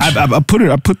good watch. I put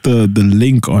the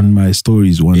link on my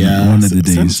stories one of the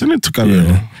days. Send it to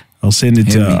Camera. I'll send it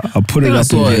to. I'll put it up.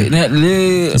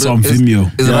 It's on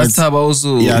Vimeo. Is Rastaba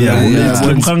also? Yeah.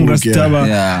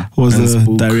 Was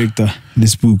the director. The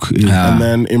Spook. And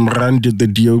then Imran did the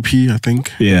DOP, I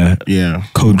think. Yeah.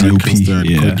 Code DOP.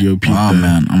 Code DOP. Oh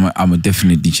man, I'm gonna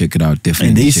definitely check it out. Definitely.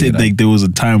 And they said like there was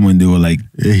a time when they were like,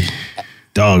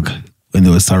 dog. When they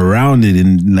were surrounded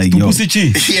and like, yo.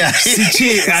 Sichi. Yeah.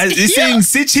 Sichi. He's saying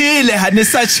Sichi. Le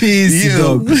Hanessa cheese,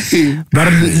 dog.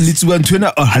 But let's go and turn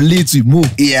out. Let's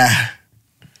move. Yeah.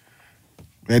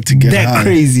 Had to get that high.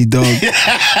 crazy, dog.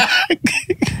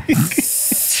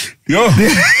 Yo.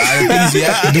 Things you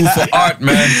have to do for art,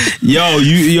 man. Yo,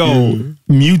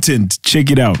 Mutant.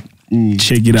 Check it out.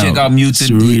 Check it out. Check out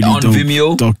Mutant really on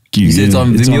Vimeo. You said it's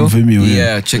on Vimeo? It's on Vimeo.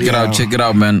 Yeah, check it out. Check it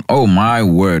out, man. Oh my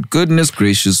word. Goodness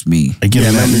gracious me.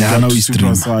 Again, I know he's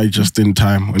super side just in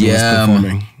time when he was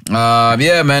performing.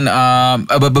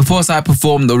 But before I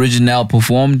performed, Originelle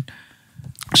performed.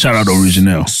 Shout out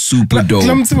Originelle. Super dope.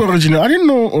 Originelle. I didn't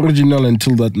know Originelle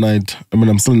until that night. I mean,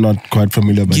 I'm still not quite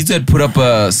familiar. But He said put up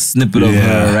a snippet of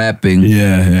her rapping.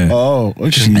 Yeah. Oh, okay.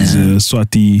 She's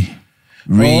Swati.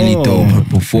 Really dope. Her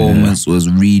performance was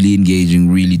really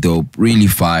engaging, really dope, really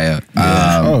fire.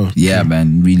 Yeah,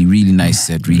 man. Really, really nice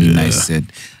set. Really nice set.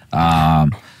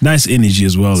 Nice energy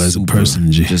as well as a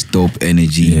person. Just dope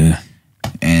energy. Yeah.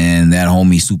 And that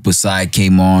homie Super Cye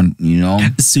came on, you know.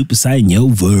 Super Cye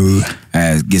over.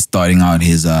 Get starting out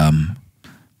his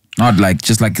not like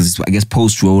just like his, I guess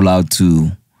post rollout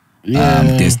to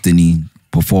Destiny.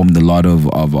 Performed a lot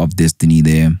of Destiny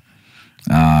there.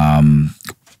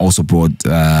 Also brought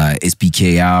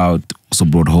SPK out. Also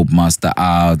brought Hope Master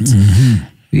out.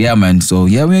 Yeah, man. So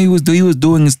yeah, man, he was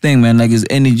doing his thing, man. Like his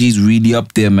energy is really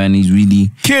up there, man. He's really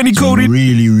candy coated,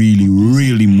 really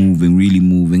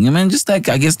moving. And man, just like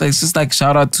I guess like just like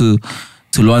shout out to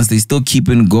Lawrence. They still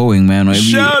keeping going, man.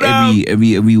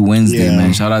 Every Wednesday,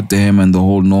 man. Shout out to him and the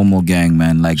whole normal gang,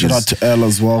 man. Like shout out to Earle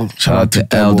as well. Shout out to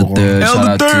Earle the Third. Shout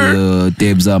out to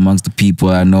Debza amongst the people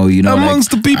I know. You know,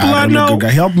 amongst the people I know. He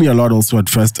helped me a lot also at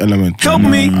First Element. Help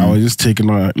me. I was just taking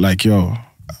like yo,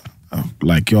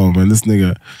 man, this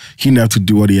nigga, he didn't have to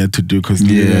do what he had to do because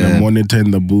he had a monitor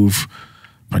in the booth.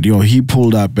 But yo, he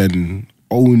pulled up and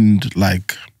owned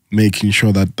like making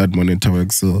sure that monitor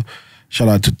works. So shout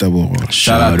out to Debo.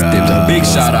 Shout out to Debza. Big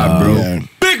shout out, bro. Yeah.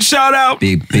 Big shout out.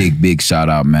 Big shout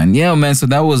out, man. Yeah, man. So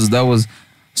that was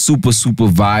super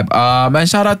vibe. Man,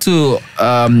 shout out to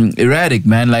Erratic,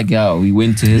 man. Like we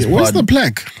went to his what's the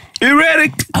plaque?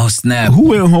 Erratic. Oh snap! Who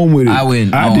went home with it? I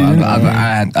went. I didn't.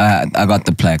 I got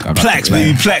the plaque. Plaques,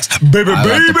 baby.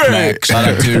 Plaque. Shout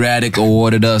out to Erratic.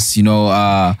 Awarded us, you know,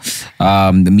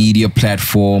 the media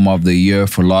platform of the year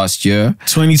for last year.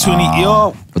 2020.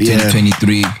 For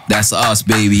 2023. That's us,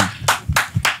 baby.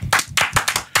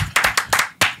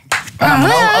 I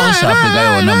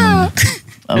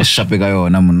was shopping kayo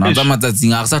naman. Natsa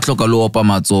matsatsing a sa tlhoka lo opa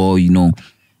matso, you know.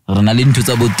 Re na le ntho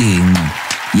tsa boteng.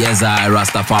 Yes, I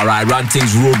Rastafari run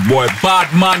things rude boy.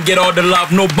 Bad man, get all the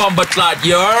love, no bomber clot,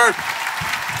 you heard?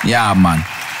 Yeah, man.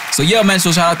 So yeah, man.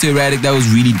 So shout out to Erratic. That was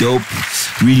really dope.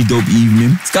 Really dope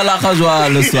evening. No,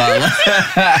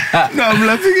 I'm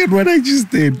laughing at what I just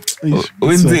did.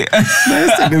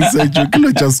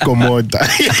 Just come out.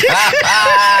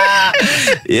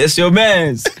 Yes, your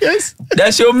mans. Yes.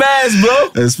 That's your mans, bro.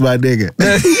 That's my nigga.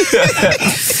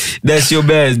 That's your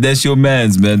mans. That's your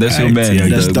mans, man. That's your mans.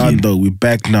 That's done though. We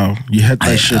back now. You had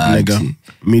that shit, nigga.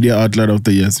 Media outlet of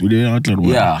the year. Media outlet.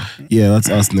 What? Yeah, that's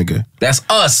us, nigga. That's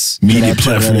us. Media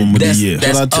platform of the year.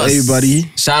 Shout out to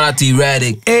everybody. Shout out to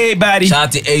Erratic. Everybody. Shout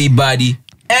out to everybody.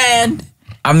 And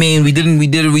I mean, we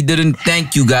didn't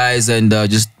thank you guys and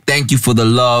just thank you for the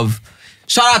love.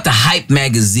 Shout out to Hype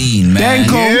Magazine, man.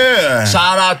 Yeah.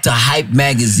 Shout out to Hype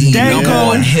Magazine. Number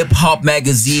one hip hop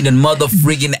magazine in mother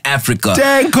friggin' Africa.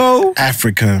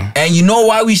 Africa. And you know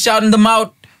why we shouting them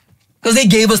out? Because they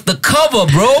gave us the cover,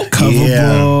 bro. Cover boys.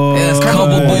 Yes, cover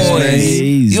boys.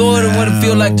 You know what it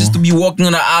feel like just to be walking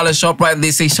in an island shop, right? And they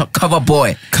say cover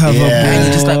boy. Cover boy. And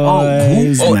you're just like,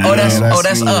 who?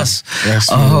 That's us.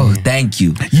 Thank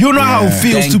you. You know how it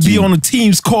feels to be on a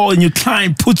Teams call and your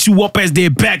client puts you up as their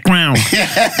background.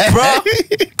 Bro,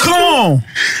 come on.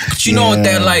 But you know what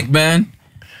they're like, man.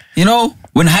 You know?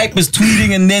 When Hype is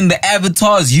tweeting and then the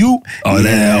avatar is you.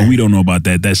 Oh, we don't know about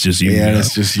that. That's just you. Yeah,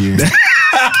 that's just you. But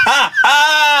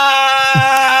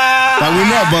we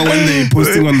know about when they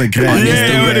posting on the gram.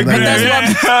 That's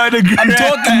what I'm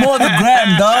talking more the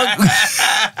gram, dog.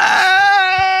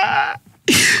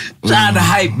 Shout out to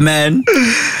Hype, man.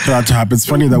 Shout out to Hype. It's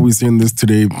funny that we're saying this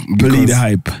today. Believe the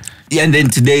Hype. and then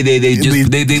today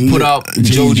they put out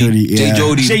Jody.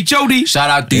 Jay Jody. Shout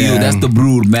out to you. That's the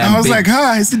brood, man. I was like,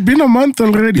 has it been a month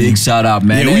already? Big shout out,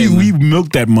 man. Yeah, we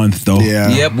milked that month though. Yeah.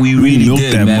 Yep, we really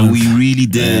did, man. Month. We really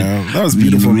did. Yeah, that was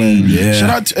beautiful, man. Yeah. Shout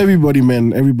out to everybody,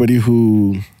 man. Everybody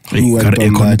who went on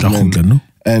that, man. No?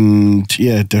 And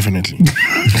yeah, definitely.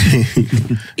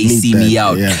 AC me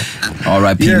out. Yeah.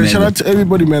 R.I.P. Yeah, man. shout out to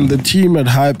everybody, man. The team at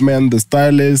Hype, man. The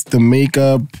stylist, the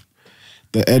makeup,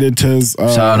 the editors.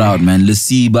 Shout out, man.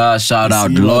 Lasiba. Shout out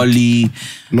Lolly.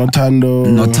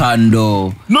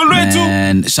 Notando.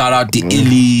 Man, shout out to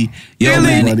Illy. Yo,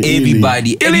 man,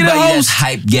 everybody that's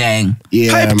Hype Gang.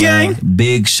 Yeah, Hype Gang.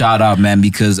 Big shout out, man,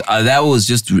 because that was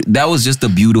just a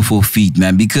beautiful feat,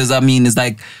 man. Because I mean, it's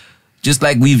like, just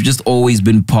like we've just always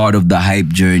been part of the Hype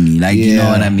journey. Like, you know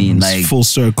what I mean? It's like full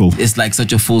circle. It's like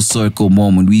such a full circle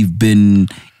moment. We've been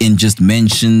in just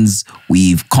mentions.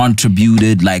 We've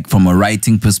contributed, like, from a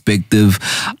writing perspective.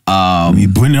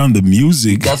 We've been on the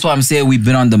music. That's why I'm saying we've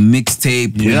been on the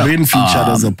mixtape. We've been featured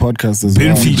as a podcast as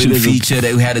been well. featured.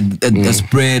 That we had a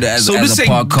spread as a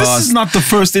podcast. This is not the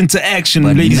first interaction,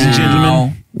 But ladies and now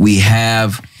gentlemen. we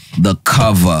have the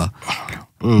cover.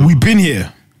 We've been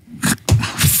here.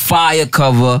 Fire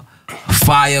cover,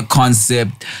 fire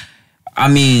concept. I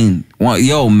mean,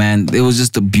 yo, man, it was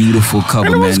just a beautiful cover,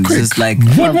 And it was man. quick. It's just like,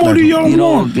 What more do y'all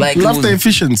want? like Love the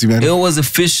efficiency, man. it was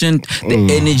efficient. The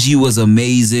energy was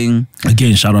amazing.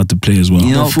 Again, shout out to Play as well.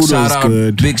 You know, The food shout was out,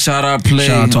 good. big shout out, Play.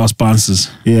 Shout out to our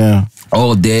sponsors. Yeah.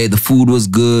 All day, the food was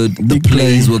good. The Big Play.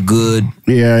 plays were good.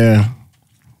 Yeah.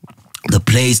 The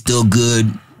plays still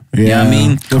good. Yeah. You know what I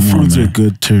mean? The fruits are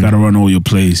good too. Gotta run all your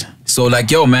plays. So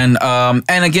like, yo, man,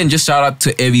 and again, just shout out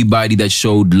to everybody that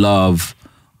showed love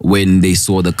when they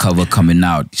saw the cover coming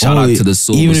out. Shout out to the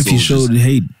Sober Even if you Soldiers. showed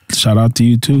hate, shout out to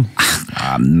you too.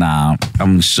 Nah,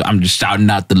 I'm just shouting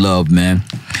out the love, man.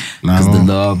 Because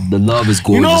the love is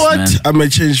gorgeous, You know what? man. I'm a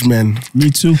changed man. Me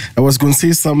too. I was going to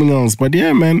say something else, but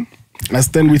yeah, man. I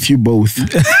stand with you both.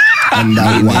 On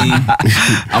that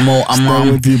one.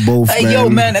 Stand with you both, Hey, man. yo,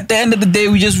 man, at the end of the day,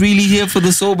 we just really here for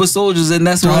the Sober Soldiers, and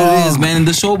that's what it is, man. And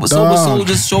the Sober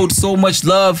Soldiers showed so much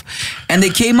love, and they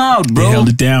came out, bro. They held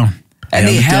it down. And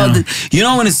they held it. You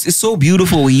know, when it's so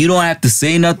beautiful when you don't have to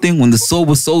say nothing, when the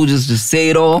Sober Soldiers just say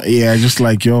it all. Yeah, just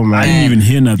like, yo, man. I didn't even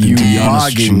hear nothing, to be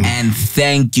honest with you. And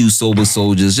thank you, Sober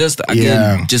Soldiers. Just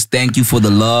again, Yeah. just thank you for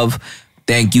the love.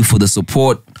 Thank you for the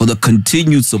support, for the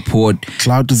continued support.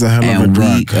 Clout is a hell of a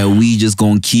drug. And we just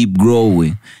gonna keep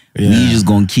growing. Yeah. We just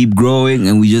gonna keep growing,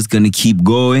 and we just gonna keep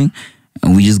going,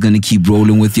 and we just gonna keep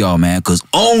rolling with y'all, man. Because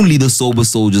only the Sober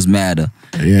Soldiers matter.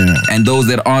 Yeah. And those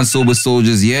that aren't Sober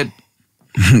Soldiers yet,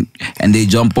 and they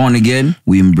jump on again,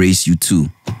 we embrace you too.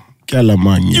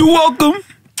 Calamania. You're welcome.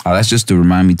 Oh, that's just to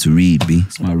remind me to read, B.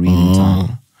 It's my reading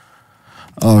time.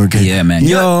 Oh, okay. Yeah, man.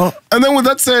 Yo, and then with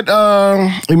that said,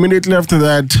 immediately after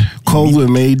that, calls were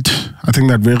made. I think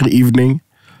that very evening,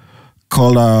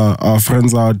 called our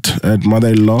friends out at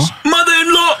mother-in-law.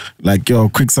 Mother-in-law. Like, yo,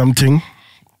 quick something.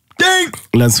 Dang.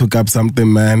 Let's hook up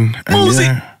something, man. And Mosey.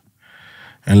 yeah.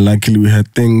 And luckily we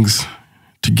had things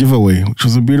to give away, which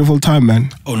was a beautiful time, man.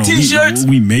 Oh no, T-shirts.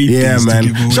 we made Yeah, things man. to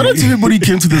give away. Shout out to everybody who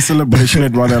came to the celebration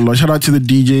at mother-in-law. Shout out to the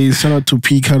DJs. Shout out to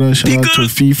P Cutter. Shout out to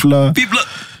Fifla. People.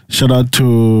 Shout out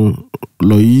to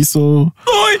Loiso.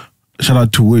 Oi. Shout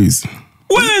out to Wiz.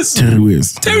 Wiz. Terry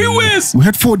Wiz. Terry Wiz. We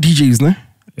had 4 DJs, ne?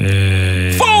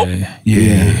 4.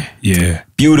 Yeah.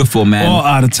 Beautiful, man. All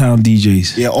out of town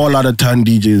DJs. Yeah, all out of town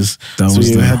DJs. That so was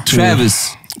you the- had to Travis.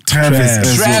 as well.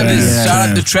 Travis. Yeah. Shout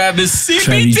out to Travis.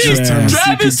 CPT. Travis.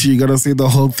 CPT, you gotta say the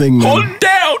whole thing, man. Hold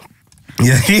down.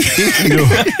 Yeah. Yo,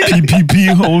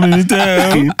 PPP holding it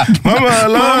down. Mama,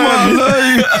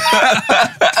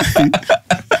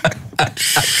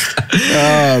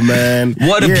 oh, man.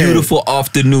 What a beautiful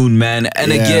afternoon, man.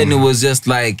 And Yeah. again, it was just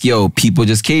like, yo, people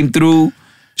just came through,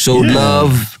 showed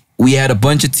love. We had a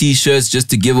bunch of T-shirts just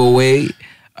to give away.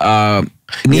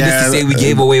 Needless to say, we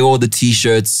gave away all the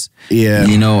T-shirts. Yeah.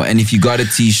 You know, and if you got a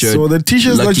T-shirt, So the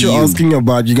T-shirts that lucky you're you. asking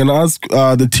about, you're gonna ask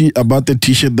about the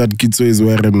T-shirt that Gvsto is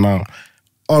wearing now.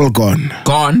 All gone.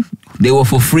 Gone. They were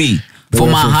for free. For were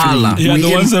for Mahala. free. Yeah,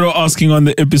 the ones that are asking on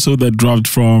the episode that dropped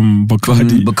from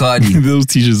Bacardi. Bacardi. Those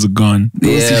t-shirts are gone.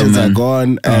 Those Yeah, T-shirts are man.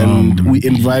 gone, and we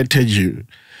invited you.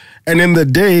 And in the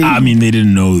day, I mean, they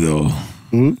didn't know though.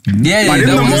 Yeah, but in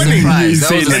that the was a morning, surprise.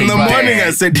 That was a in the surprise. morning,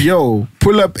 I said, "Yo,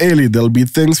 pull up early. There'll be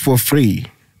things for free."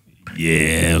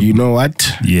 Yeah. You know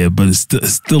what? Yeah, but it's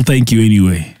still thank you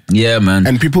anyway. Yeah, man.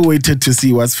 And people waited to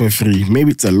see what's for free.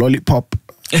 Maybe it's a lollipop.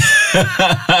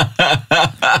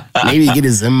 Maybe you get a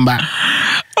Zimba.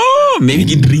 Oh, maybe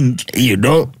you drink. You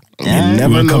know.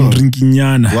 Welcome drinking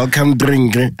yana. Welcome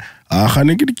drink.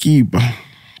 Keep.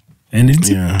 And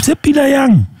it's a pila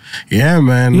young. Yeah,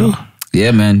 man.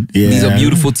 Yeah, man. Yeah. These are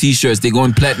beautiful t-shirts. They're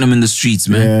going platinum in the streets,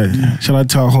 man. Yeah. Shout out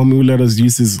to our homie who let us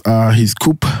use his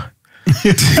coupe.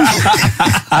 His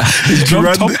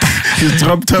drop top. His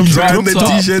drop top. Run the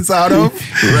t-shirts out of.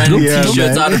 Running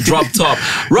t-shirts out of drop top.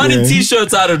 Running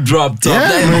t-shirts out of drop top.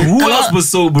 Yeah, who else was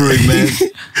sobering, man?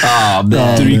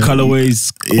 Man. 3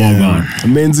 colorways. Yeah.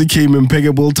 Menzi came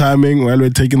impeccable timing while we're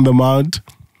taking them out.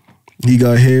 He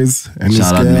got his and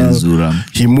shout out Menzura.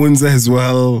 He Munza as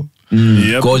well.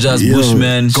 Gorgeous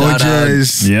Bushman.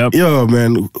 Gorgeous. Yep. Yo,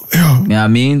 man. Yo. Yeah, I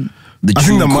mean, I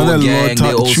think the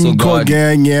mother-in-law True Core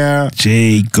gang, yeah.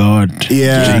 J God.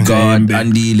 Yeah. J God,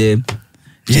 Andile.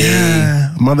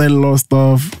 Yeah. Mother-in-law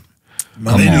stuff.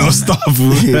 Mother-in-law stuff. All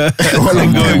of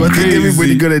them. I think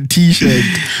everybody got a t-shirt.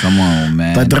 Come on,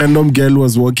 man. That random girl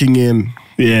was walking in.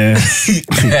 Yeah.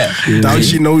 Now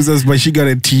she knows us, but she got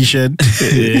a t-shirt.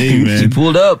 Yeah, man. She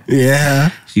pulled up.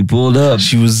 Yeah. She pulled up.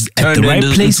 She was at the right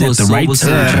place at the right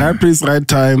time. Right place, right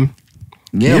time.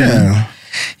 Yeah, man.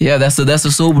 Yeah, that's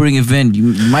a sobering event.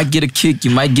 You might get a kick,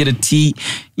 you might get a tea,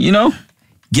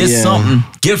 get something,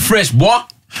 get fresh, boy.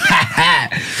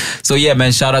 So yeah,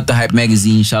 man, shout out to Hype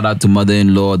Magazine, shout out to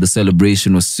Mother-in-Law. The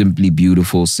celebration was simply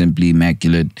beautiful, simply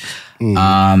immaculate.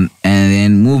 And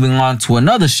then moving on to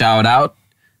another shout out,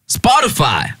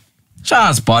 Spotify. Shout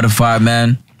out Spotify,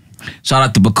 man. Shout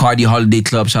out to Bacardi Holiday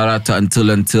Club. Shout out to Until,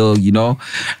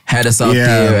 had us out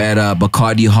there at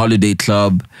Bacardi Holiday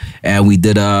Club, and we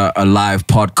did a live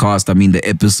podcast. I mean, the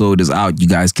episode is out. You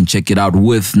guys can check it out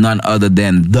with none other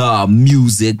than The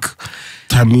Music.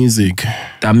 The Music.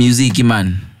 The Music,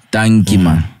 man. Thank you,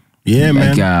 man. Yeah,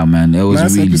 man. Yeah, man. It was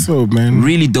nice really, episode, man.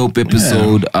 Really dope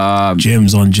episode.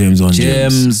 Gems on gems.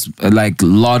 Like a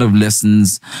lot of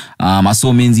lessons. I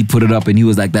saw Minzy put it up and he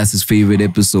was like, that's his favorite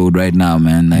episode right now,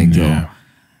 man. Like, yo.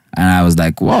 And I was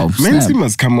like, wow. Minzy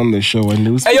must come on the show and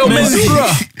lose. Hey, yo, Menzura.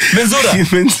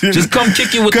 Just come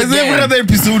kick it with the gang. Because every other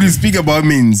episode you speak about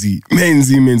Minzy.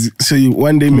 So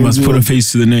one day Minzy must put a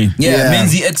face to the name. Yeah,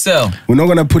 Minzy XL. We're not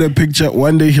going to put a picture.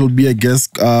 One day he'll be a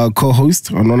guest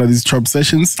co-host on one of these chop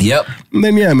sessions. Yep. And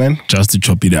then, yeah, man. Just to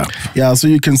chop it up. Yeah, so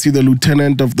you can see the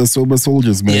lieutenant of the sober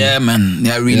soldiers, man. Yeah, man.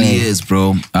 Yeah, it really is,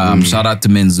 bro. Shout out to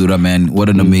Menzura, man. What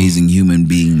an amazing human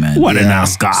being, man. What a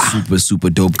nice guy. Super, super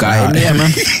dope guy. Yeah,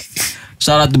 man.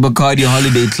 Shout out to Bacardi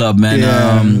Holiday Club, man.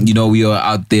 Yeah. We were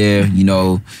out there,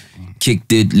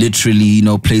 kicked it, literally,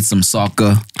 played some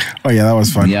soccer. Oh, yeah, that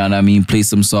was fun. Yeah, I mean, played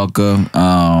some soccer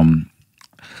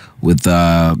with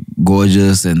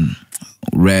Gorgeous and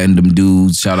random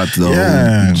dudes. Shout out to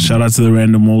the shout out to the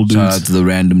random old dudes. Shout out to the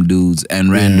random dudes.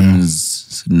 And random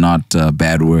is not a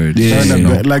bad word. Yeah,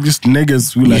 like just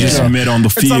niggas who just met on the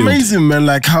field. It's amazing, man,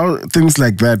 like how things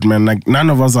like that, man. Like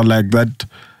none of us are like that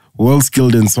well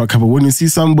skilled in soccer, but when you see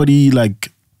somebody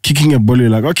like kicking a ball,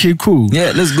 you're like, okay, cool.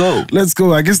 Yeah, let's go.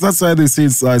 I guess that's why they say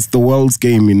it's the world's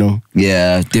game,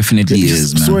 Yeah, definitely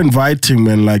is, man. So inviting,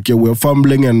 man. Like, we're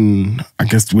fumbling and I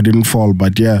guess we didn't fall,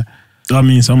 but yeah. I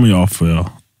mean, some of y'all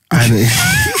fell. I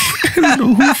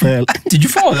don't know who fell. Did you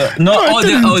fall? No,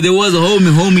 there was a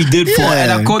homie did fall,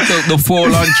 and I caught the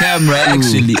fall on camera.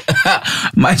 Actually,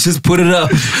 might just put it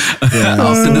up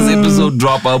after this episode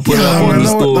drop. I'll put it up on the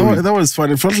story. That was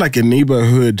fun. It felt like a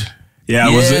neighborhood. Yeah,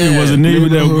 it was a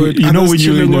neighborhood. You know when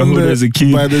you're in the hood as a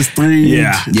kid. By the street.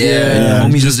 Yeah.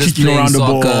 Homies just kicking around the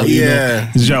ball.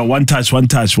 It's just one touch, one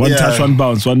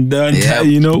bounce, one done.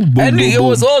 Boom, and boom, it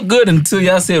was all good until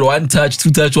y'all said 1 touch, 2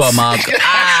 touch, 1 mark.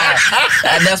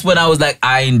 And that's when I was like,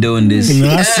 I ain't doing this.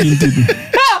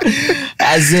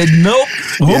 I said, nope.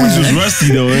 Homies was rusty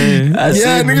though,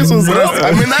 niggas was rusty.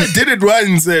 I mean, I did it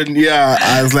once and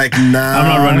I was like, nah. I'm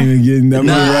not running again.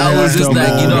 I was just like,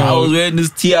 I was wearing this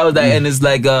tee. I was like, and it's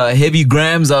like heavy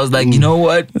grams. I was like, you know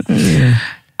what?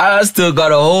 I still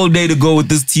got a whole day to go with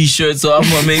this t-shirt, so I'm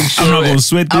gonna make sure I'm not gonna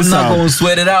sweat this out. I'm not gonna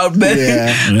sweat it out,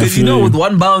 man. Because with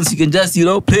one bounce, you can just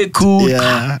play it cool.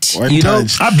 Yeah,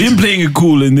 I've been playing it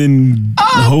cool, and then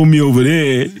the homie over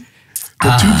there, the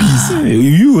 2-piece,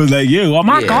 you was like, oh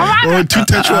my god, 2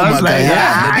 touch, I was like,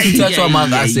 2 touch,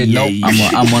 I said, nope,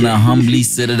 I'm gonna humbly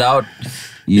sit it out.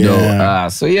 So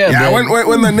when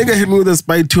the nigga hit me with a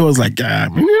spike too, I was like, you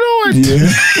know what?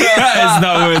 It's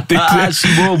not worth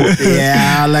it.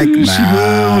 Yeah, like,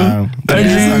 nah.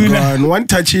 1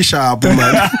 touchy sharp, man.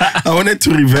 I wanted to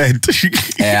revert.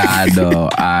 Yeah, I know.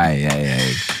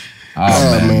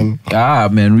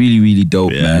 Man, really, really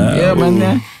dope, man. Yeah,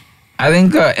 man. I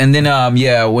think, and then,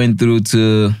 I went through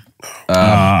to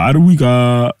I don't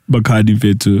got Bacardi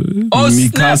Veto. Oh,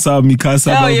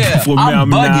 Mikasa. Hell yeah. I'm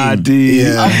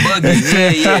bugging. I'm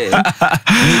bugging. Yeah.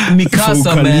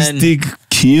 Mikasa, man. Focalistic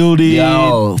killed it.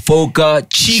 Yo, Foca,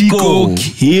 Chico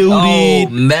killed it. Oh,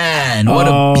 man. What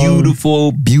a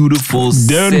beautiful set.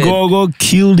 Devin Gogo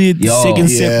killed it. Yo, Second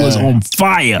set was on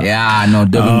fire. Yeah, I know.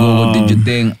 Devin Gogo did your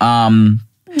thing.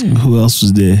 Who else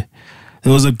was there?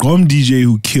 There was a Grom DJ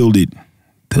who killed it.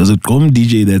 There was a Grom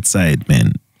DJ that side,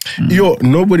 man. Yo,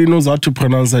 nobody knows how to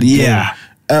pronounce that. Yeah.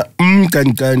 Yeah,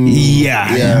 that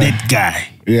guy.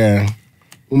 Yeah.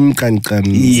 Yeah,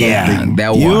 something.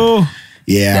 that one. Yo.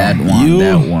 Yeah.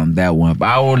 That one. But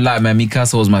I won't lie, man.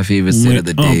 Mikasa was my favorite set of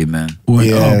the day, man.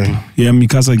 Yeah,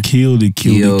 Mikasa killed it.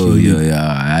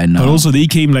 Yeah, I know. But also, they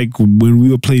came like when we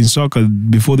were playing soccer.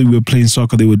 Before they were playing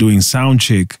soccer, they were doing sound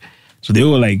check. So they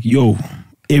were like, yo,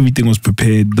 everything was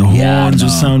prepared. The horns were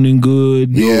sounding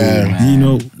good. Yeah. You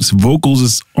know, vocals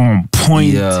is on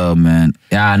point. Yeah, man.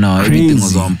 Yeah, I know. Everything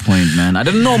was on point, man. I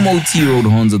didn't know Moti rode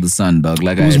Horns of the Sun, dog.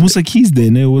 Like it was Musa Keys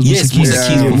then. It was Musa Keys.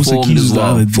 Musa Keys was the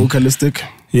other day. Vocalistic?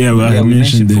 Yeah, well, I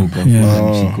mentioned them.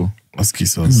 Chico. That's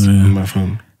Kisos, my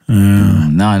friend.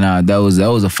 Nah, that was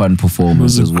a fun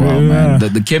performance as well, man.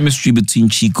 The chemistry between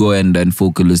Chico and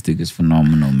Focalistic is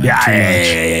phenomenal, man.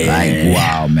 Like,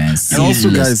 wow, man. And also,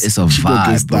 guys, it's a Chico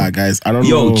vibe, star, guys. I don't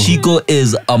know. Yo, Chico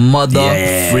is a mother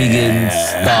friggin'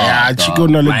 star. Yeah, Chico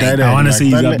not like that. I want to say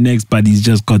he's up next, but he's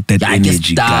just got that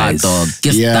energy, guys.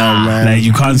 Yeah, man. Like,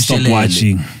 you can't stop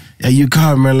watching. Yeah, you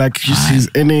can't, man. Like, just his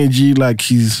energy, like,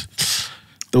 he's...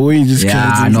 The way he just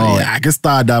carries it. I know. Yeah, I can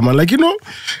start that, man. Like, you know...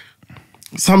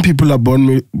 Some people are born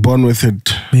with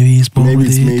it. Maybe he's born with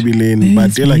it's it. Maybelline,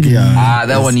 but they're like,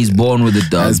 that one he's born with it,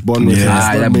 dog. He's born with it.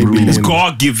 That Maybelline. It's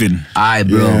God-given. Aye,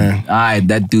 bro. Aye,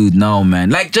 that dude, no,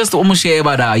 man. Like, just almost share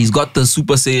about that. He's got the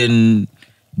Super Saiyan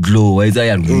glow. Is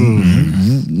that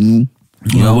You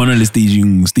know, one of the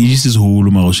stages is whole,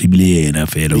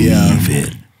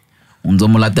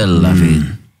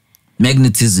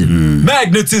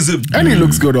 Magnetism. And he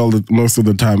looks good most of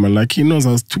the time, and like he knows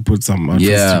how to put some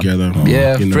outfits together.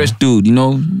 You know. Fresh dude, you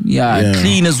know. Yeah,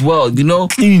 clean as well, you know.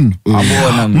 Clean.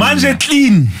 Manje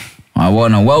clean. I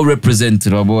want him well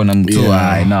represented. I want him too.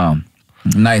 I know.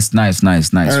 Nice.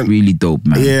 And, really dope,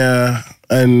 man. Yeah.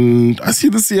 And I see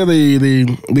this year they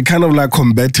kind of like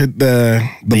combated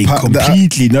they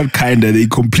completely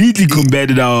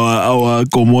combated our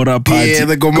Gomorrah party. Yeah,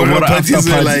 the Gomorrah parties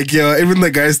were like, yo, even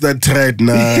the guys that tried,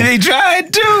 they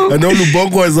tried too. And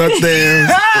Olubongo was out there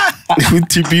with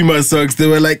TP my socks. They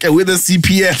were like, with the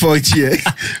CPF out here.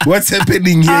 What's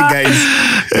happening here, guys?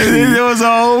 And then there was a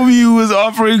homie who was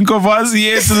offering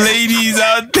Courvoisier to ladies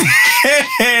out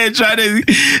there. Trying to,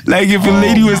 like, if a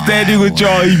lady was standing with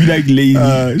y'all, he'd be like, lady,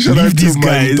 leave these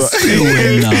guys.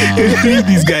 Leave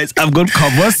these guys. I've got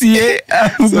Courvoisier.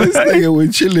 So it's like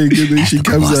we're chilling, and then she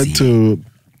comes out to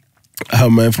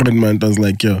my friend Manta's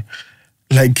like, yo,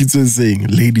 like Kitsu was saying,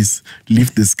 ladies,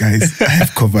 leave these guys. I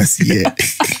have Courvoisier.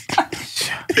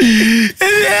 And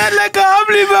they had like a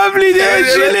humbly, they were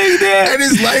chilling there. And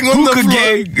he's lying on the floor.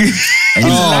 And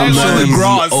he's lying on the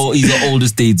grass. He's an older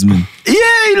statesman.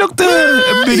 Yeah, he looked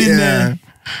a bit in there.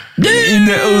 In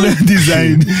the older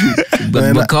design.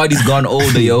 But Bacardi's gone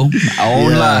older, yo. I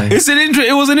won't lie.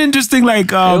 It was an interesting,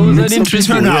 like, it was an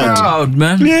interesting turnout,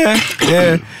 man. Yeah.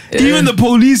 Even the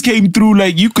police came through,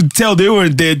 like, you could tell they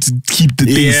weren't there to keep the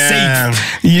thing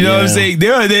safe. You know what I'm saying? They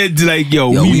were there to, like, yo,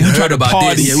 we heard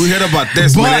about this. Yeah, we heard about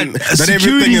this, but man. That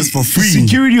everything is for free.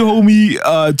 Security homie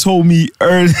told me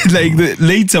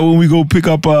later when we go pick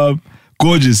up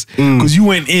Gorgeous, because you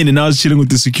went in and I was chilling with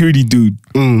the security dude.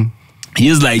 He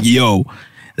was like, yo,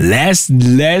 last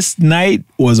night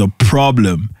was a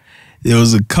problem. There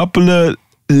was a couple of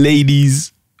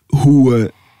ladies who were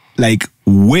like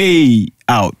way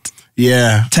out.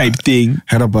 Yeah. Type thing.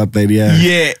 Heard about that, yeah.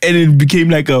 Yeah, and it became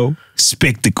like a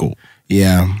spectacle.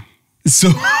 Yeah. So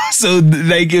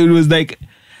like it was like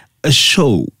a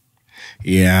show.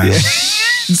 Yeah.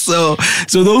 So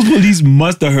those police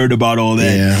must have heard about all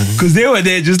that. Yeah. Because they were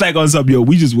there just like on some, yo,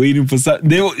 we just waiting for something.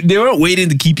 They weren't waiting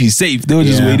to keep you safe. They were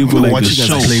just waiting for like a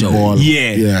show.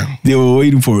 Yeah. They were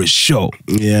waiting for a show.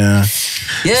 Yeah.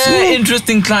 Yeah,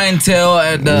 interesting clientele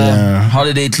at the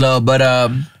holiday club, but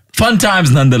fun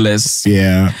times nonetheless.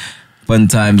 Yeah. Fun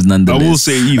times nonetheless. I will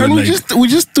say even and we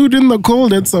just stood in the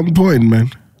cold at some point,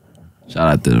 man. Shout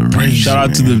out to the rain. Shout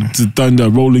out to the thunder,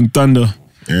 rolling thunder.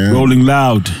 Yeah. Rolling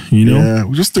loud, you know? Yeah,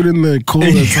 we just stood in the cold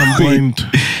at some point.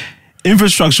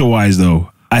 Infrastructure-wise,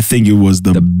 though, I think it was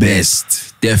the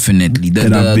best. Definitely. The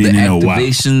that I've been in a while.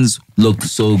 activations looked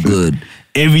so good.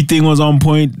 Everything was on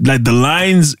point. Like the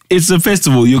lines, it's a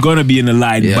festival. You're gonna be in a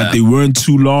line, but they weren't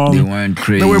too long. They weren't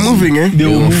crazy. They were moving, eh? They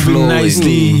were moving flowing.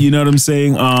 nicely. You know what I'm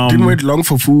saying? Didn't wait long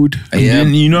for food.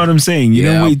 You know what I'm saying? You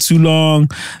didn't wait too long.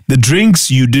 The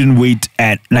drinks you didn't wait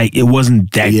at, like, it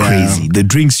wasn't that crazy. The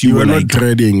drinks you were not like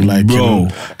dreading, like, bro. You know,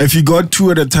 if you got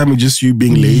 2 at a time, it's just you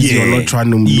being lazy. You're not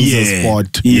trying to lose a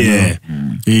spot.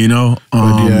 You know?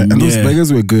 And those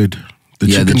burgers were good. The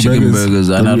chicken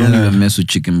burgers. I don't even mess with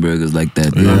chicken burgers like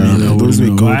that. Those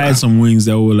were good. I had some wings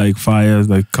that were like fire.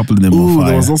 Like a couple of them were fire.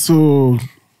 There was also,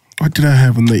 what did I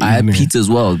have in the evening? I had pizza as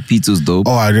well. Pizza's dope.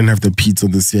 Oh, I didn't have the pizza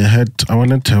this year. I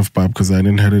wanted to have pap because I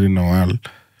didn't have it in a while.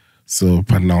 So,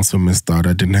 but I also missed out.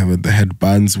 I didn't have it. They had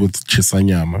buns with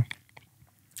chisanyama.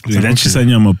 Yeah, that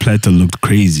chisanyama platter looked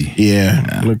crazy.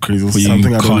 Yeah, looked crazy. For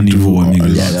something you I don't do a lot.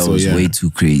 That was way too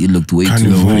crazy. It looked way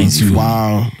too crazy.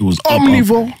 Wow. It was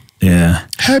omnivore. Yeah.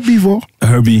 Herbivore.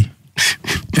 Herbie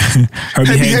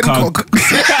Hancock.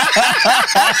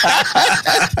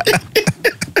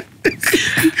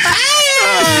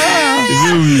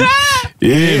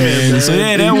 Yeah, man. So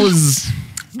yeah, that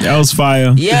was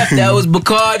fire. Yeah, that was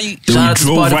Bacardi. Shout out to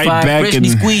Spotify. Right back Freshly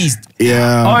squeezed.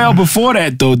 Yeah. Oh yeah. Before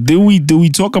that though, did we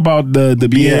talk about the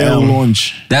BL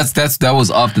launch? That was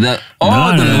after that.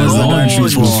 Oh, the launch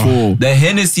was before. The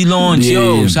Hennessy launch.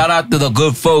 Yo, shout out to the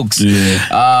good folks.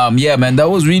 Yeah, man, that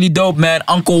was really dope, man.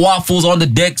 Uncle Waffles on the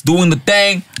decks doing the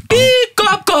thing.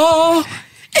 Coco.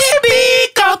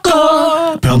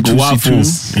 Uncle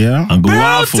Waffles. Yeah. Uncle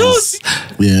Waffles.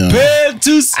 Yeah.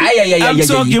 Peltus. I'm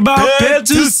talking about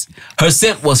Peltus. Her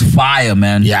set was fire,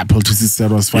 man. Yeah, Peltusi's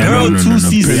set was fire.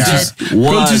 Peltusi's set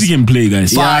was Peltusi can play,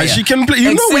 guys. Yeah, she can play.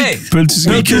 You know,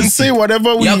 we can say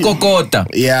whatever we... Yeah,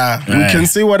 we can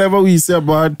say whatever we say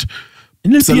about...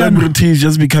 celebrities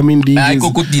just becoming DJs. Yeah,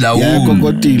 Kokotile.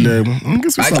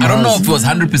 I don't know if it was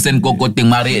 100% Kokoting,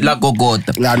 Mari, la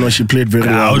Kokota. Yeah, no, she played very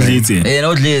well.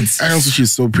 And also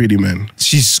she's so pretty, man.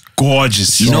 She's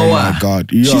gorgeous. You know what? Oh my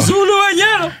God. Yeah. She's Zulu and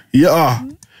yellow. Yeah.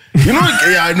 You know,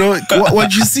 I know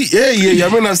what you see. Yeah. I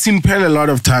mean, I've seen Pell a lot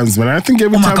of times, man. I think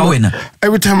every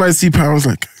time I see Pell, I was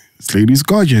like, this lady's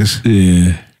gorgeous.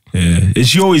 Yeah. And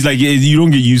she always like, you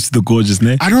don't get used to the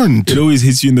gorgeousness. I don't. It always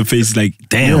hits you in the face like,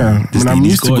 damn. Yeah. I mean, I'm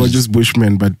used to gorgeous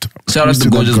Bushmen, but shout out to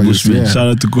gorgeous Bushmen. Shout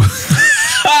out to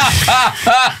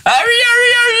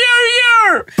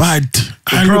But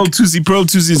Pearl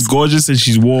Tusi is gorgeous and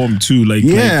she's warm too. Like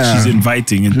she's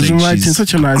inviting and things. She's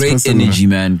such a nice great person. Energy,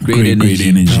 man. Great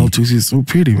energy. Pearl Tusi is so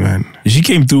pretty, man. She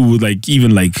came through with like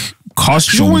even like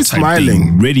costume. She's always smiling,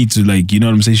 thing, ready to like, you know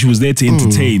what I'm saying. She was there to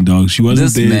entertain, dog. She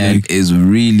wasn't there. This man like, is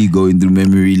really going through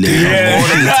memory lane all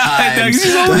the time.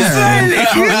 She's always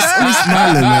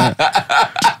smiling, man.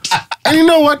 And you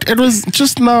know what? It was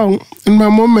just now in my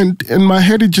moment in my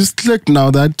head. It just clicked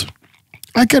now that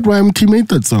I get why MT made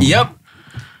that song. Yep.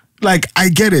 Like I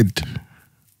get it.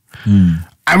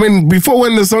 I mean, before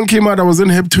when the song came out, I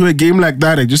wasn't hip to a game like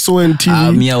that. I just saw it on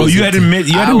TV. You hadn't met?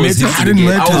 I didn't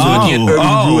met. I was working at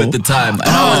Earle Brew at the time. And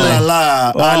I was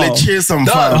like, let's chase some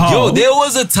fun. Yo, there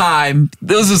was a time.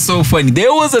 This is so funny.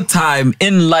 There was a time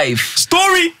in life.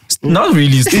 Story. Not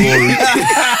really story.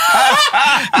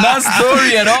 Not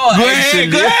story at all. Go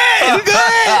ahead.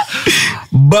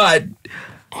 But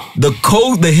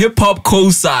the hip hop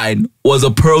cosign was a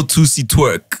Pearl Tusi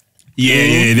twerk.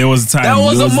 Yeah, there was a time. That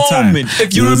was a moment.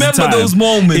 If you remember those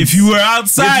moments. If you were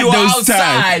outside those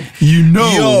times, you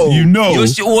know. Your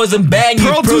shit wasn't banging.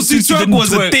 Pearl Tusi twerk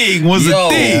was a thing.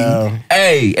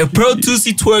 Hey, if Pearl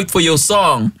Tusi twerked for your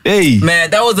song, man,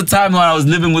 that was the time when I was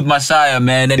living with my Shire,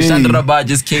 man. And Chandraba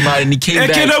just came out and he came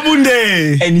back.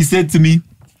 And he said to me,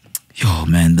 yo,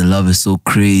 man, the love is so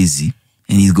crazy.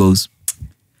 And he goes,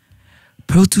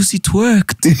 Pearl Tusi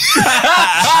twerked.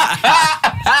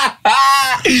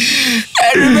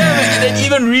 I remember, and then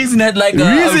even Reason had like a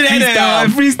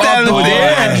freestyle over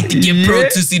there. I need to get Pearl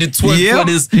Tusi to twerk for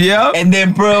this. And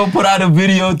then Pearl put out a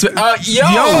video to I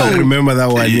remember that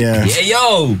one,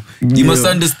 You must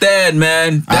understand,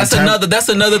 man. That's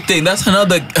another thing. That's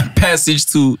another passage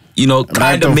to,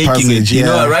 kind of making it.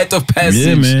 A rite of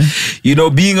passage. Yeah,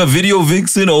 man. Being a video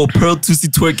vixen or Pearl Tusi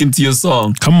twerking to your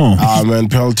song. Come on. Man,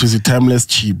 Pearl Tusi, timeless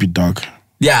cheapy dog.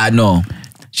 Yeah, I know.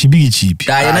 Cheapy. Cheapy.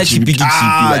 From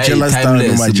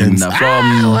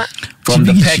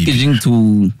the packaging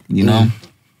to,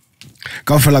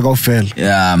 Go fell.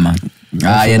 Yeah, man.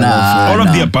 All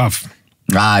of the above.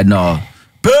 I know.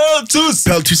 Pearl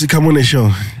Tusi come on the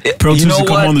show. Pearl Tusi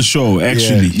come on the show,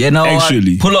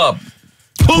 actually. Pull up.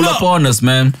 pull up on us,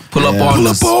 man. Pull up on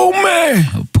us. Pull up on me.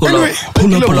 Pull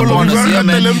up on us. Yeah,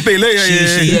 man.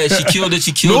 She killed it.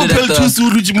 She killed it. No,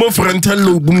 too mo frontal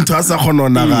lo boom tasa khono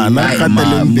na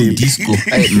gana disco.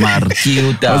 Hey,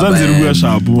 Marquio.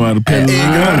 And then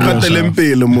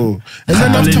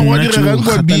after what you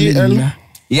go BL.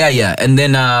 Yeah. And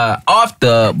then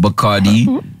after Bacardi,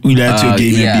 we had to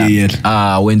game at BAL.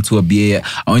 I went to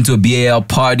a BAL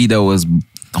party that was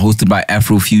hosted by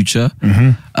Afro Future.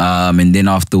 And then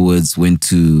afterwards went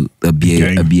to a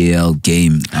BAL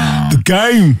game. The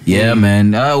game? Yeah,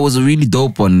 man. It was a really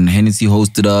dope one. Hennessy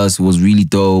hosted us. It was really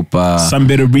dope.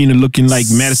 Sunbed Arena looking like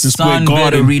Madison Square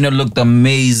Garden. Sunbed Arena looked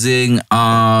amazing.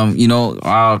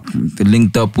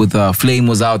 Linked up with Flvme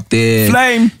was out there.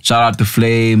 Flvme. Shout out to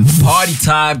Flvme. Party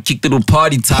time. Kicked it on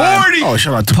party time. Party. Oh,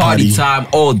 shout out to Party time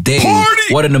all day. Party.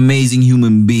 What an amazing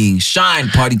human being. Shine.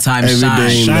 Party time. Every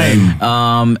day, shine.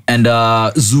 And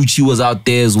Zuchi was out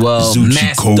there as well.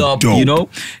 Masked up, dope. you know.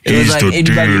 It was like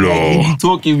anybody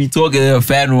we talking, a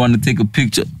fan wanted to take a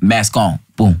picture. Mask on,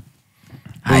 boom.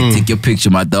 I take your picture,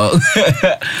 my dog.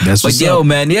 That's what's up.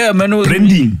 man. Yeah, man.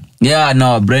 Branding. Yeah,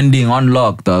 no, branding on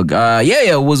lock, dog.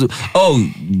 It was. Oh,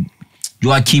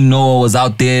 Joachim Noah was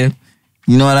out there.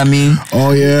 You know what I mean?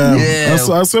 Oh yeah. I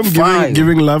saw him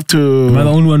giving love to. Am I the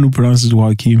only one who pronounces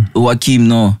Joachim? Joachim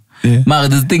Noah. Yeah. But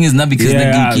the thing is not because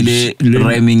the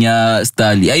rhyming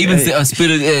style. I even say a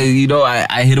spirit,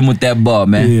 I hit him with that bar,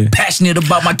 man. Yeah. Passionate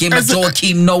about my game like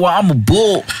Joachim Noah. I'm a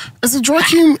bull. Is it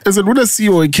Joachim? Is it with a C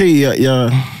or a K? Yeah.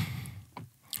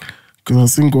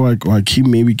 Because I think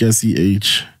Joachim maybe can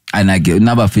CH. And I get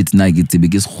never fit to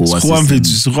because Schoon fit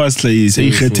say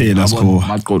getela school.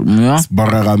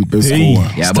 Bararampe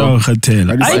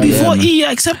I before E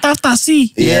except after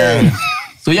C. Yeah.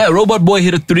 So yeah, Robot Boy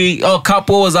hit a 3. Oh,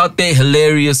 Capo was out there,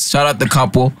 hilarious. Shout out to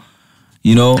Capo.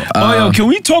 You know. Can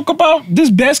we talk about this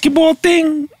basketball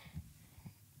thing?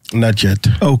 Not yet.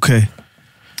 Okay.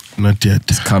 Not yet.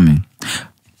 It's coming.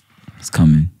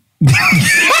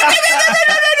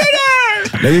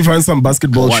 Let me find some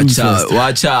basketball shoes first.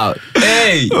 Watch out.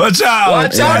 Hey. Watch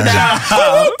out now.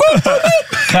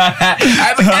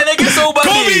 And they get so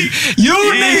funny. You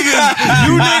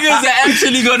niggas are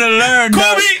actually gonna learn.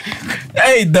 Kobe.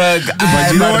 Hey, Doug.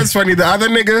 But you know what's funny? The other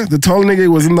nigga, the tall nigga,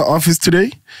 was in the office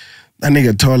today. That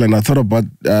nigga tall, and I thought about.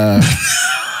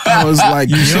 I was like,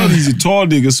 you said he's a tall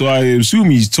nigga, so I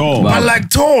assume he's tall. I like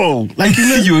tall. Like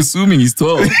you assuming he's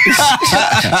tall. I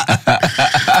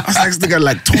was like, this nigga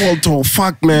like tall.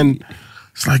 Fuck, man.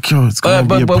 It's like, yo, it's gonna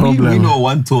be a problem. We know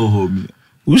one tall homie.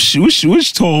 Which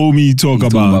tall homie you talk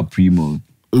about? Primo.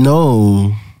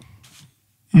 No.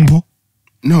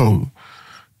 No.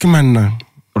 Come on now.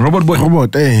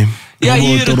 Robot, eh? Yeah,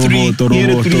 he hit a 3. He hit a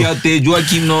 3 out there.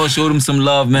 Joachim Noah showed him some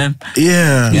love, man.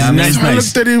 Yeah. Nice. I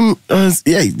looked at him.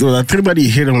 Everybody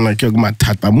hit him like you're my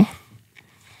tatamu.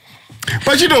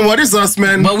 But you know what? It's us,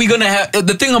 man. But we're gonna have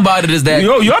the thing about it is that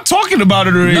you're talking about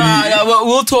it already.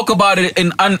 We'll talk about it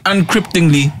in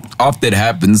uncryptingly after it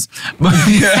happens. But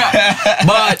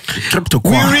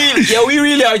we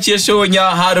really out here showing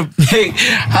y'all how to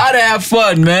have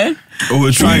fun, man.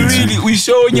 We're trying we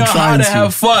showing y'all how to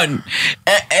have fun.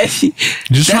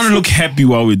 Just trying to look happy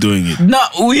while we're doing it. No,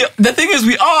 the thing is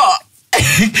we are.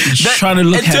 Just trying to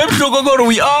look happy.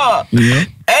 We are. Yeah.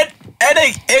 And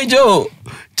hey Joe,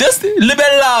 just libel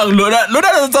lang. Look, that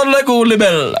doesn't sound like a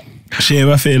libel. We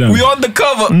on the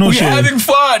cover. We having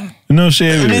fun. No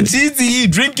shame. And it's easy.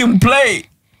 Drink and play.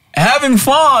 Having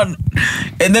fun.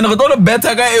 And then we go to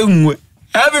better guy.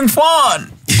 Having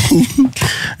fun.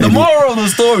 The moral of the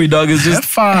story, dog, is just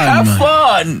have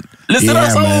fun. Listen to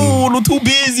us, we're too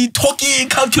busy talking,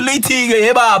 calculating.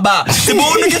 Hey, baba. Hey.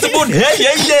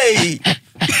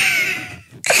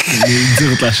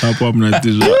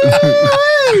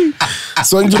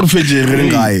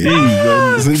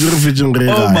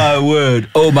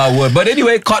 Oh my word. But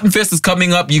anyway, Cotton Fest is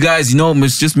coming up. You guys,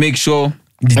 must just make sure.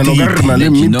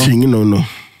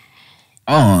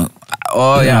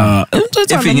 Oh yeah.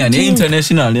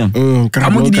 International, yeah.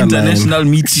 I'm on the international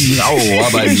meeting.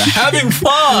 Having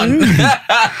fun.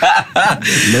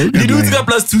 The dudes got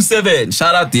 +27.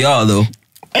 Shout out to y'all though.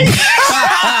 Yeah.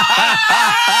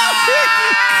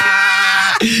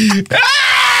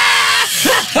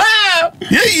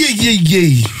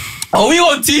 Oh, we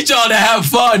gonna teach y'all to have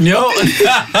fun, yo.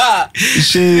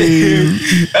 Shame.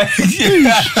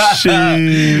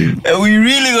 And we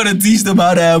really gonna teach them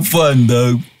how to have fun,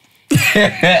 dog.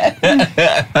 Area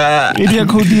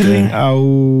code.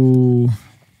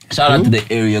 Shout out to the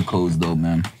area codes, though,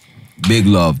 man. Big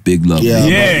love.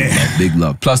 Yeah. Big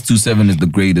love. +27 is the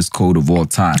greatest code of all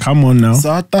time. Come on now.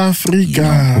 South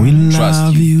Africa. We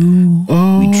love you.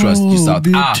 We trust you South.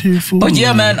 But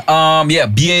yeah, man.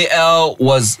 BAL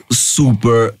was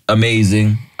super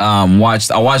amazing. I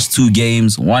watched 2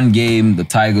 games. One game the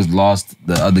Tigers lost.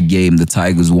 The other game the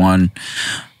Tigers won.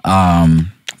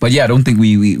 But yeah, I don't think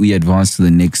we advanced to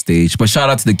the next stage. But shout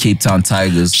out to the Cape Town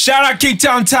Tigers. Shout out Cape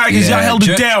Town Tigers. Y'all held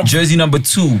it down. Jersey number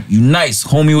 2, you nice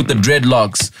homie with the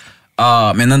dreadlocks.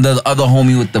 And then the other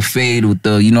homie with the fade, with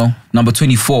the number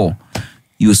 24.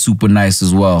 You were super nice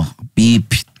as well. B.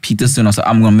 Peterson.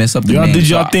 I'm gonna mess up the name. Y'all did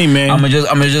your thing, man. I'm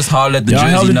gonna just holler at the Y'all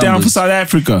jersey held it numbers. down for South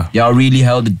Africa. Y'all really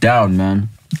held it down, man.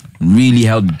 Really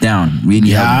held it down.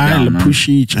 Really held it down, man.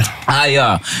 Appreciate you.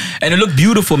 Yeah. And it looked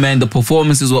beautiful, man. The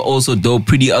performances were also dope.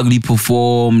 Pretty Ugly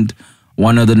performed.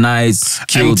 One of the nights.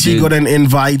 MT got an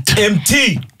invite.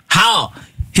 MT! How?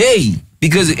 Hey!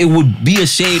 Because it would be a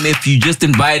shame if you just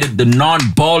invited the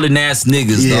non-balling ass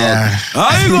niggas, dog.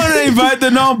 How you gonna invite the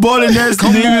non-balling ass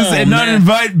niggas and not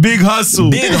invite Big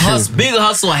Hustle? Big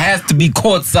Hustle has to be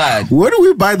courtside. Where do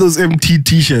we buy those MT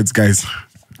t-shirts, guys?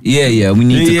 Yeah, we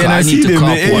need to I need to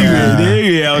cop one.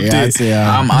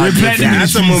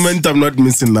 That's a moment I'm not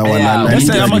missing that one. That's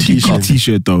an I'ma keep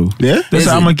t-shirt though. Yeah? That's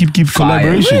an I'ma keep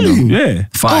collaboration. Really? Yeah.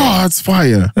 Oh, it's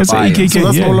fire. That's an AKK. So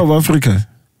that's all of Africa.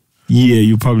 Yeah,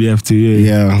 you probably have to.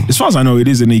 Yeah. As far as I know, it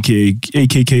is an AKK.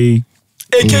 AKK.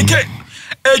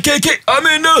 I'm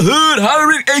in the hood.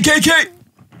 Hollering AKK.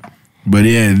 But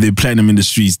yeah, they platinum in the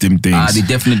streets, them things. They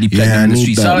definitely platinum in the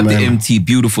streets. Shout out to MT,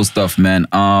 beautiful stuff, man.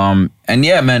 And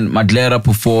yeah, man, Madlera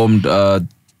performed the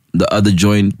other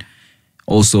joint,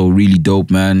 also really dope,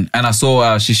 man. And I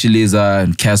saw Shishileza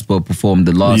and Casper perform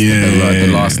the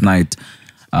last night.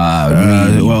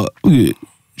 Well,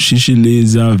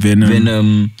 Shishileza,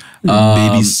 Venom,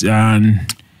 Baby San,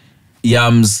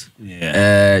 Yams,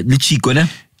 the Chico, ne?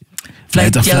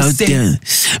 Flight down.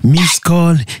 Miss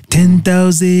call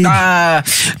 10,000. I'm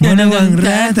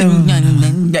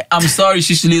sorry,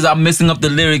 Shishileza, I'm messing up the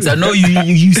lyrics. I know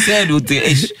you said with the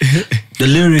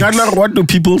lyrics. What do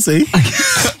people say?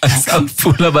 I sound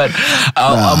full about.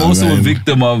 I'm also a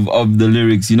victim of the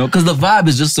lyrics, because the vibe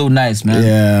is just so nice, man.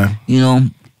 Yeah.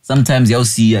 Sometimes you'll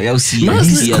see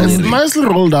nicely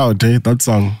rolled out, that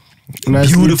song.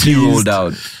 Beautifully rolled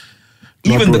out.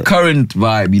 Even the current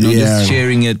vibe, just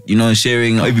sharing it,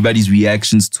 sharing everybody's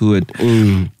reactions to it.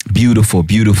 Beautiful.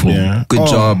 Yeah. Good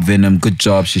job, Venom. Good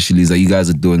job, Shishileza. You guys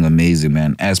are doing amazing,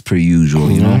 man. As per usual,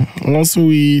 And also,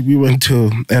 we went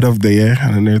to End of the Year.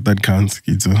 I don't know if that counts,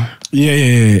 Kito. Yeah.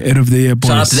 End of the Year boys.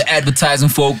 Shout out to the advertising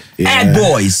folk. Ad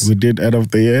boys. We did End of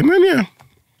the Year, and then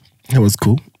it was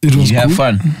cool. You had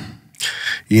fun.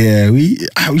 Yeah, we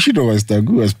should have stuck.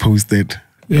 We was posted.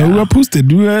 Yeah, we were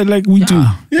posted. We were like, we do.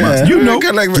 Yeah,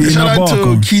 shout out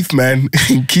to Keith, man.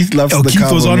 Keith loves the Keith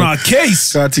cover, was on man. our case.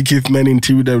 Shout out to Keith, man, in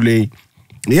TWA.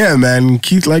 Yeah, man.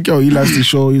 Keith, he loves the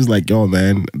show. He's like,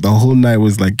 man. The whole night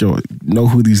was like, know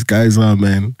who these guys are,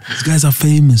 man. These guys are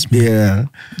famous, man. Yeah.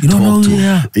 You don't know who they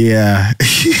are? Yeah.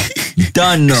 You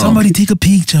done know. Somebody take a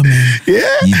picture, man.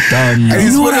 Yeah. You done know. And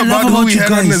You know what I love about you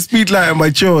guys? On the speed line,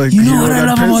 my show. You know what I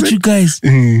love about you guys?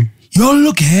 Y'all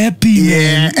look happy,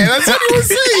 man. And that's what he was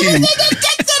saying.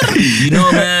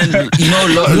 Man.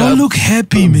 Y'all look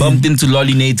happy, man. Bumped into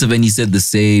Lolly Native and he said the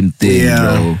same thing,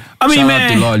 bro. I mean, Shout out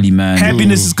to Lolly, man.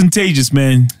 Happiness is contagious,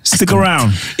 man. Stick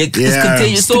around. It's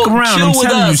contagious. Stick around. Chill I'm with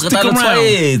telling you, us. stick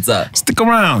around. Stick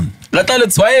around.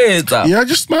 Yeah,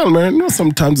 just smile, man.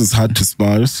 Sometimes it's hard to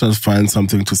smile. Just find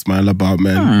something to smile about,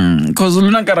 man. Because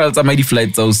Luna Karal's made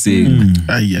flights out saying.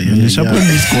 You're making it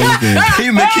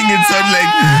sound like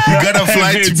you got a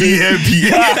flight to be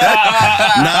happy.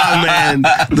 Nah, man.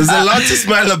 There's a lot to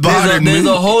smile about. There's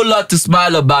a whole lot to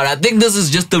smile about. I think this is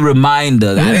just a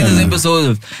reminder. I think this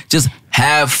episode of just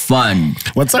have fun.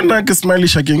 What's that like a smiley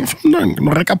shaking? No,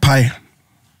 pie.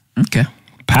 Okay.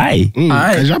 Pie?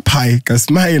 Pie, ka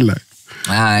smile.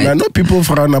 I know people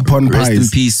frown upon pies. Rest in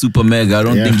peace, Super Mega. I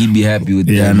don't think he'd be happy with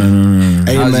that. No.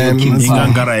 Hey, man.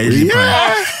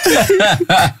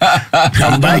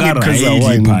 I'm buying it because I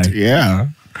want. Yeah.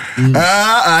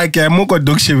 Okay, I'm going to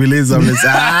do Shevileza.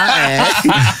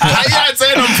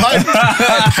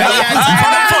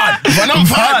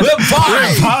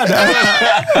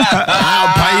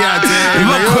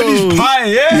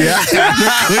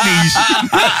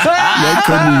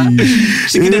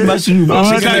 Chicken and mushroom.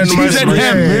 Chicken and mushroom.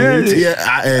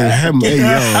 Ham.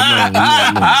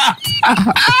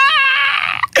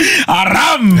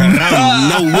 Haram.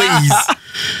 No ways.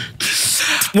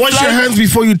 Wash your hands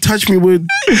before you touch me with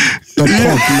the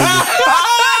pork.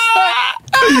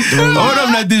 Hold up,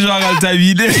 not this wrong time.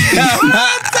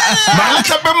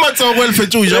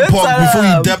 Before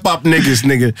you dap up niggas,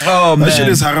 nigga. Oh, man. That shit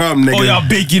is haram, nigga. Oh, y'all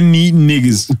bacon eating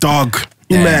niggas. Dog.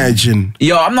 Imagine.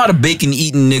 Yo, I'm not a bacon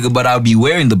eating nigga, but I'll be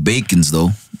wearing the bacons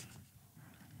though.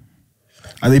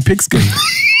 Are they pigskin?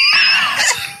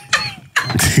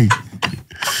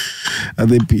 Are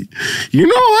they You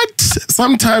know what?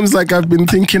 Sometimes like I've been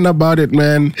thinking about it,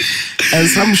 man. And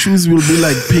some shoes will be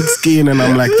like pigskin, and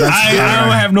I'm like, that's I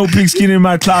don't have no pigskin in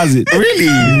my closet. Really?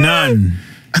 None.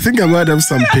 I think I might have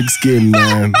some pigskin,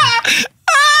 man.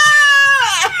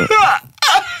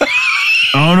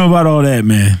 I don't know about all that,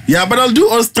 man. Yeah, but I'll do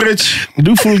ostrich,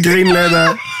 do full grain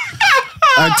leather.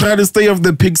 I try to stay off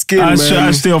the pigskin, man.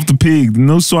 I stay off the pig.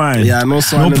 No swine. Yeah, no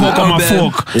swine. No pork on my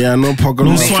fork. Yeah, no pork on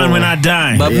my fork. No swine when I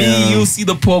die. But me, you'll see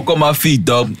the pork on my feet,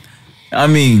 dog. I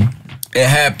mean, it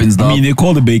happens, dog. I mean, they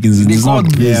call the bacons. They call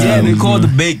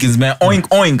the bacons, man. Oink,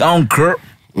 oink. I don't care.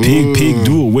 Pig,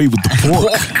 do away with the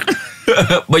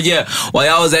pork. But yeah, while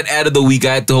I was at Ad of the Week,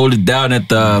 I had to hold it down at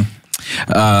the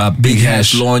Big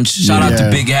Hash launch. Shout out to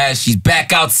Big Hash. She's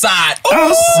back outside.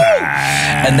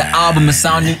 And the album is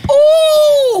sounding.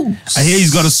 Ooh. I hear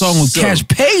he's got a song with Cash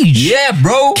Page. Yeah,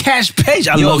 bro. Cash Page.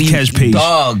 I love Cash Page.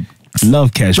 Dog.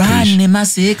 Love Cash Page. Riding in my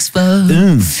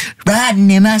 6'4". Riding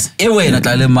in my... Anyway,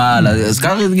 natale mala. It's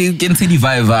kind of getting to the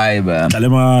vibe.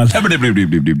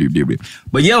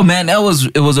 But yo, man, it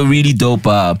was a really dope.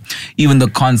 Even the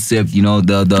concept, you know,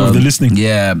 the listening.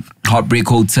 Yeah, Heartbreak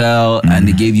Hotel, and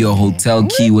they gave you a hotel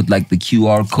key with like the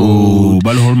QR code. Oh,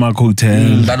 by the Hallmark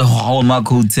Hotel. By the Hallmark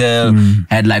Hotel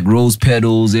had like rose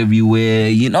petals everywhere.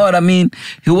 You know what I mean?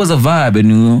 It was a vibe, and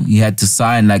you know, you had to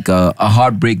sign like a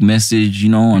heartbreak message, you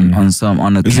know, on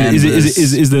a canvas.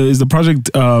 Is the project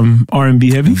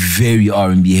R&B heavy? Very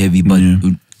R&B heavy, but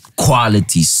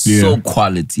quality, so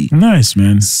quality. Nice,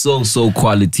 man. So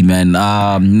quality, man.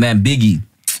 Man, Biggie.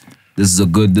 This is a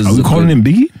good. Are we calling him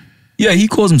Biggie? Yeah, he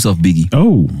calls himself Biggie.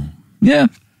 Oh, yeah,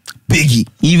 Biggie.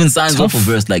 He even signs off a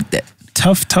verse like that.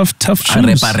 Tough shoes.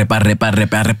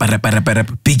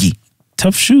 Biggie.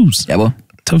 Tough shoes. Yeah, bro.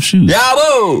 Tough shoes. Yeah,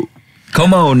 bro.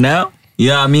 Come on now. You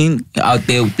know what I mean? Out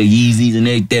there with the Yeezys and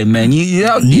everything, man. You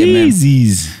out there, man.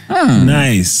 Yeezys.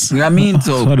 Nice. You know what I mean?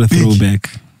 So, what a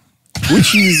throwback. Which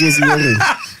shoes was he wearing?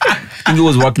 I think he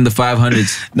was rocking the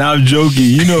 500s. Now I'm joking.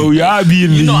 You know, y'all be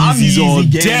in the Yeezys all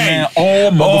day.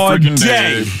 All motherfucking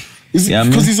day.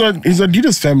 Because he's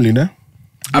Adidas family, no?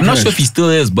 I'm not sure if he still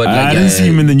is, but like, I didn't see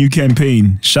him in the new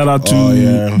campaign. Shout out to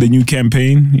the new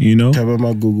campaign, you know.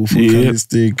 Tabama Google, full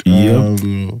stick.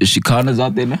 Shikana's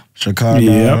out there, man.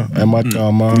 Shikana,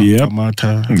 Ematama,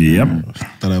 Amata.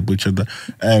 That I butchered that.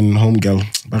 And Homegirl,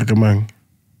 Barkamang.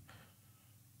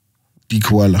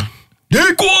 Dikuala.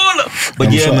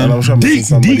 But yeah, man.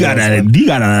 D got a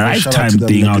lifetime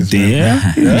thing out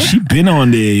there. Yeah. She been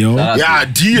on there, yo. D out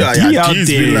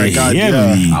there.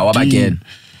 Like again.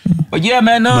 But yeah,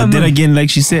 man. But then again, like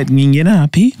she said, get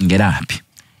happy.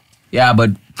 Yeah,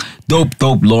 but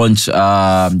dope launch.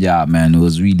 Yeah, man. It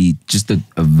was really just a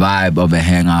vibe of a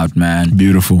hangout, man.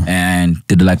 Beautiful. And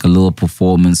did like a little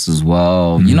performance as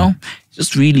well. You know,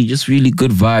 just really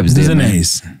good vibes. This is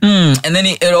nice. And then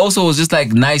it also was just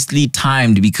like nicely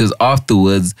timed because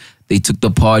afterwards they took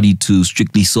the party to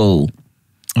Strictly Soul.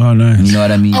 Oh, nice. You know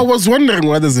what I mean? I was wondering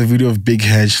why there's a video of Big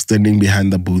Hash standing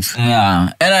behind the booth.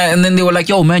 Yeah. And then they were like,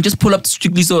 yo, man, just pull up to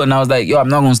Strictly Soul. And I was like, yo, I'm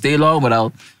not going to stay long, but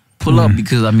I'll pull up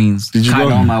because, I mean, it's kind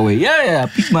of on my way. Yeah,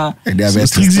 pick my...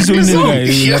 Strictly Soul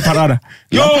La Parada.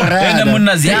 Yo,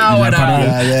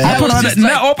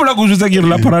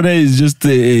 La Parada is just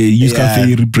Use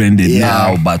Cafe rebranded.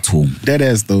 Yeah, Batum. That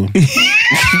is though.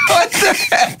 What the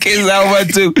heck is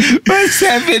Batum? What's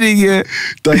happening here?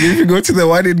 Like if you go to the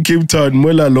one in Cape Town,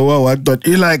 Mola Loa, what?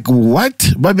 You're like,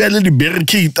 what? Maybe I let the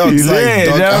barricade outside.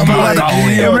 I'm like,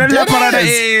 La Parada,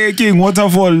 King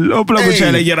Waterfall. La Parada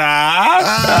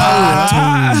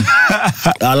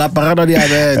the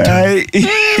other.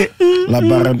 La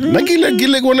Parada.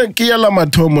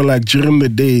 Like during the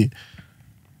day,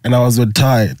 and I was with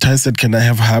Ty. Ty said, "Can I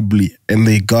have Habli?" And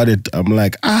they got it. I'm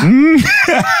like,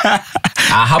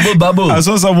 Hubble bubble. I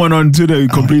saw someone on Twitter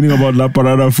complaining about La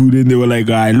Parada food, and they were like,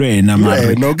 "I learn, La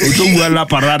Parada."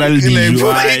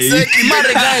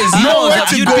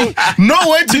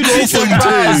 Nowhere to go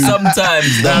sometimes.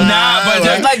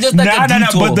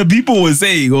 But the people were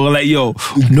saying, like, yo,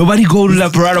 nobody go to La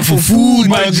Parada for food,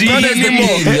 my G.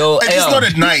 It's not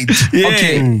at night.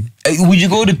 Okay, would you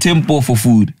go to Tempo for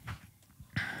food?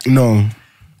 No.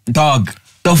 Dog,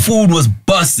 the food was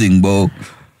busting, bro.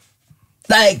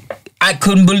 Like, I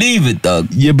couldn't believe it,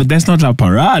 dog. Yeah, but that's not La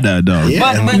Parada, dog.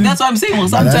 Yeah, but that's what I'm saying. Well,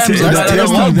 sometimes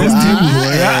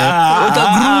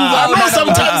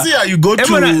sometimes you go to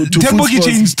Tempo food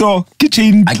kitchen store.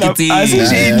 Kitchen. La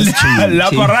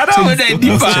Parada when I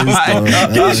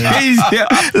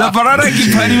La Parada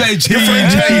change.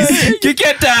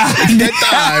 Kiketa.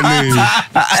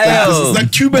 It's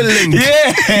like Cuban link.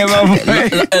 Yeah,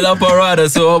 La Parada.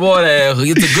 So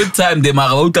it's a good time. They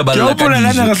marauta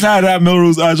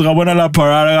Melrose La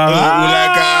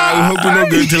Parada. We hope we're not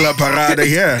going to La Parada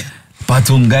here. But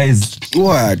guys,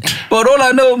 what? But all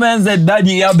I know, man, is that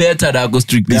daddy yeah better that go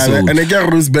strictly so. And again,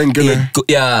 Rose Bank.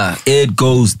 It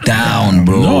goes down,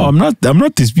 bro. No, I'm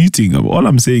not disputing. All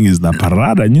I'm saying is La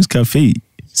Parada News Cafe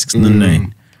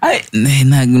 699. I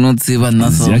not say about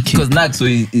nothing because Naxo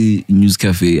News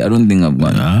Cafe. I don't think I've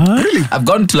gone. Really? I've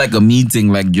gone to like a meeting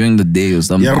like during the day or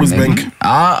something. Yeah, Rose Bank.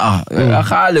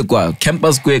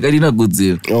 Campus Square. I didn't go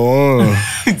there. Oh.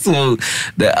 So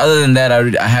other than that,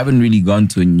 I haven't really gone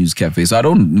to a news cafe, so I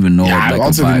don't even know. Yeah, I've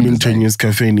also been to a news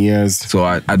cafe in years. So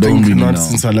I don't really not know.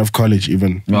 Since I left college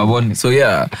even. No, so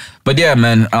yeah, but yeah,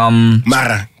 man.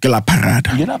 Mara, que la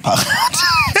parada. Get up.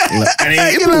 What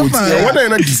are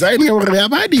you designing?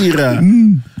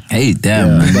 Hey,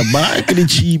 damn. Man.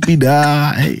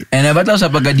 And I thought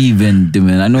about the event,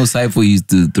 man. I know Cypher used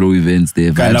to throw events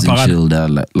there, vibes and chill there,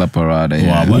 La Parada.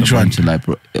 Yeah, wow, which one?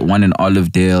 One in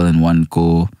Olivedale and one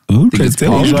co.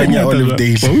 Olivedale.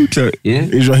 Yeah.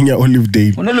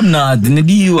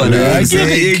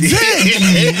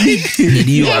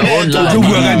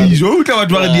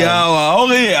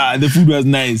 Olivedale. The food was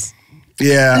nice.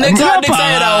 Yeah. That's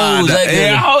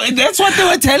what they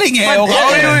were telling her. La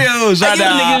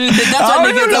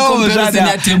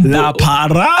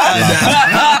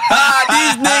Parada.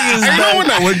 These niggas. I know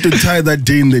when I went to Thai that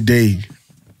day in the day.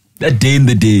 That day in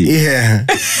the day. Yeah.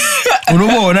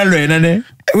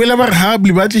 We never have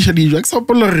Libati Shadi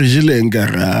example original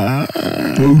Ngara.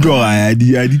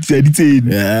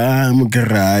 Yeah,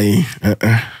 Mukarai.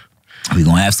 We're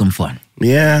gonna have some fun.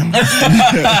 Yeah. We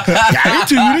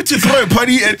need to throw a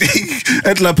party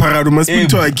at La Parada. Must be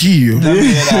to a key.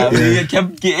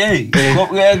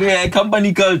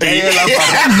 Company culture.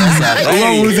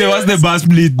 What's the bus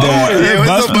split there?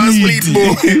 What's the bus split?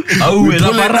 Oh,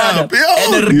 La Parada.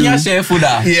 And the chef food.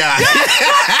 Yeah.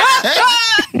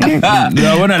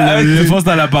 Le first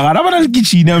à La Parada, on a le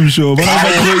kitchen, I'm sure.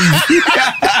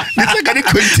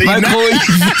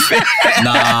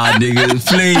 Nah, nigga,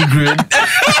 flagrant.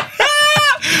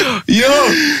 Yo,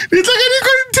 it's like a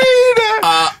container.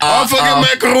 I fucking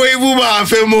microwave my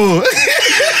femo.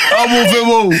 I'm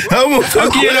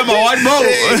okay, number one more.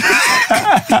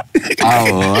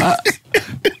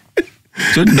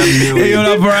 Hey,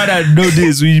 La Parada, know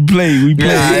this. We play.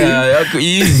 Yeah,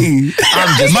 easy.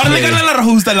 I'm just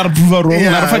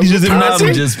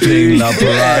playing La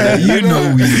Parada. You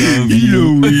know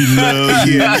we love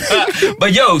you.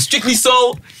 But yo, Strictly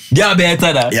Soul. Yeah,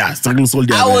 better that. Yeah, Strictly Soul.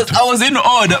 I was in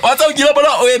order. What's up, yo.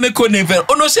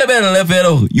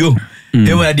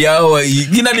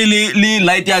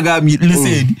 Light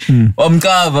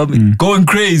going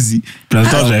crazy.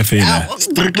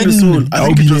 Strictly Soul. I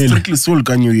think it was Strictly Soul.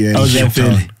 Can you hear?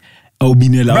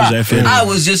 I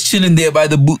was just chilling there by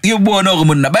the booth. You born no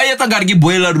room. By you gotta give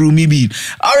boiler room maybe.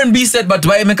 R&B set, but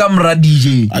why make camera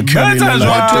DJ?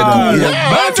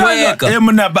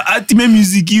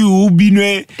 Music you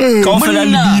binwe.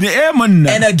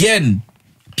 And again,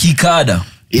 Picada.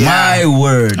 Yeah. My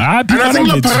word. And I think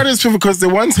La Parada is beautiful because they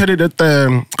once had it at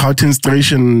the Gauteng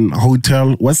Station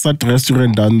Hotel. What's that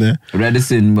restaurant down there?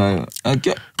 Radisson.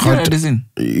 Okay. Radisson.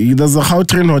 There's a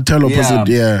Gauteng Hotel opposite.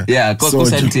 Yeah. Coco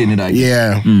Santini.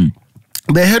 Yeah.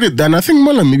 They had it then. I think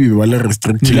Mola maybe were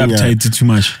restricting. You uptight too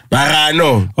much.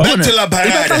 No. Back to La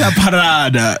Parada. La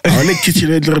Parada. I want to kitchen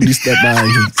it this step by.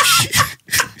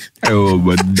 Oh,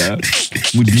 but that.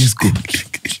 Mudisco.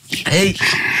 Hey.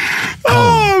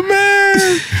 Oh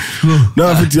man. No,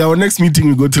 our next meeting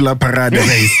we go to La Parada.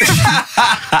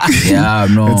 Yeah,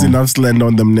 no. That's enough slant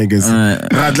on them niggas.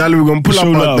 Radlal, we're gonna pull up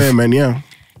out there, man. Yeah.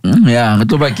 Yeah,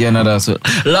 go back here another. So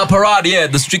La Parada, yeah,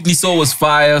 the Strictly Soul was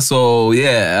fire. So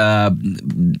yeah,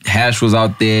 Hash was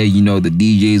out there. You know, the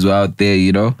DJs were out there.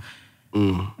 You know.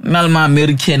 Nalma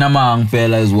American among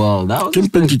fella as well. That was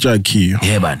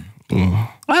yeah, man.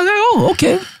 I was like, oh,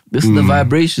 okay. This is the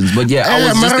vibrations. But yeah, I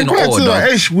was just in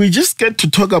awe. We just get to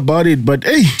talk about it, but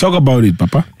hey. Talk about it,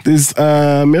 Papa. There's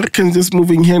Americans just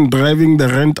moving here and driving the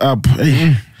rent up.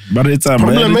 Hey. But it's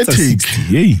problematic.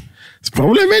 It's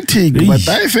problematic, but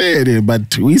I feel it,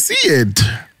 but we see it.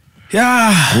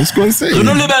 Yeah. What's going to say? We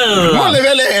know.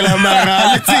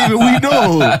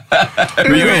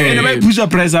 Push your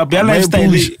price up. Your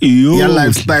lifestyle. Your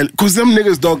lifestyle. Because them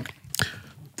niggas, dog,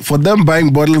 for them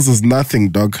buying bottles is nothing,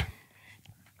 dog.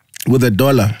 With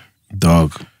 $1.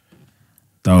 Dog,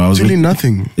 I was really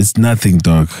nothing. It's nothing,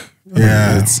 dog.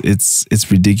 Yeah.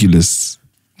 It's ridiculous.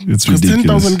 It's ridiculous.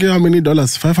 10,000 get how many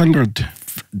dollars? 500.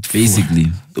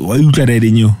 Basically. Why you got that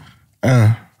in you?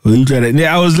 Yeah,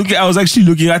 I was actually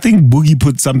looking. I think Boogie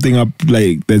put something up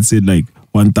like that said like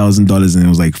 $1,000 and it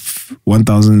was like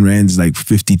 1,000 rands, like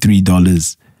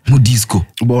 $53. Modisco.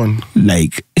 Born.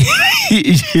 Like,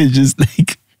 just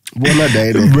like. Born a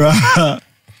day, bruh.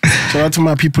 Shout out to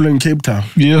my people in Cape Town.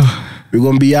 Yeah. We're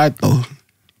going to be out though.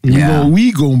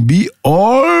 We gonna be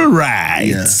all right.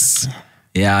 Yes.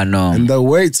 Yeah, I know. In the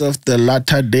words of the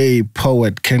latter day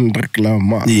poet Kendrick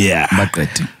Lamar. Yeah.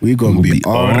 But we gonna be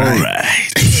all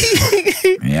right.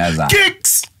 Yeah,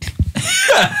 gigs.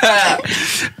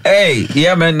 Hey,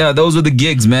 yeah, man. Those were the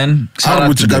gigs, man. Shout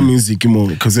out to the music,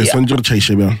 because there's one cheque.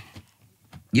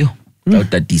 Yo,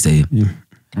 that say.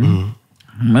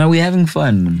 Man, we having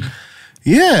fun.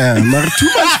 Yeah, man, too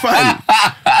much fun.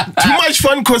 Too much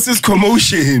fun causes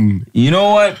commotion. You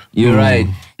know what? You're right.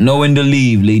 Know when to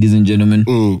leave, ladies and gentlemen.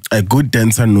 A good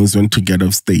dancer knows when to get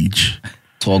off stage.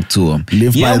 Talk to him.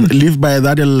 Live by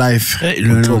that in life.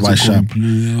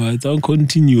 I don't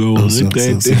continue. Sorry,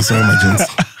 my gents.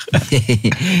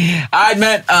 All right,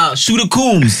 man. Shooter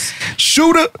Khumz.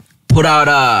 Shooter put out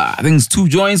I think it's 2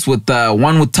 joints with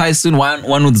one with Tyson,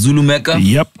 one with Zulu Mecca.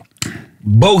 Yep.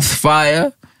 Both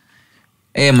fire.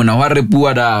 Hey, man, nice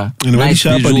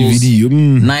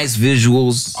visuals. Nice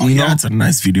visuals. Oh, yeah, it's a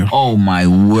nice video. Oh my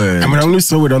word! I mean, I only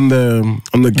saw it on the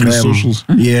gram. socials.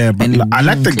 Yeah, but I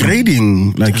like the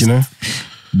grading, like I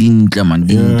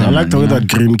like the way that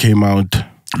green came out.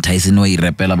 Tyson way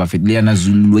repela bafitliana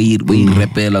Zulu way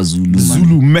repela Zulu man.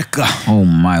 Zulu Mecca. Oh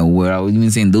my word! I was even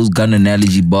saying those gun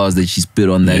analogy bars that she spit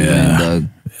on that gun, dog.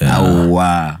 Yeah. Oh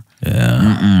wow.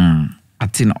 Yeah. I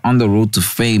think on the road to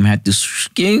fame had to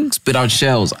spit out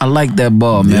shells. I like that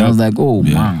bar, man. I was like, oh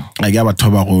man. I got a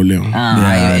toba roll.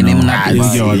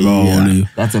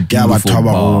 That's a beautiful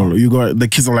bar. You got the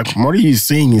kids are like, what are you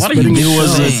saying? What are you doing? It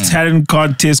was a talent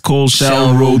contest called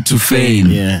Shell Road to Fame.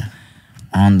 Yeah.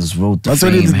 On this road to fame.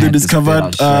 That's when they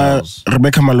discovered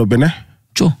Rebecca Malobene.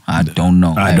 Sure. I don't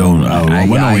know. I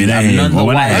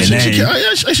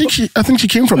think she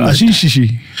came from that.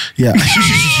 Yeah.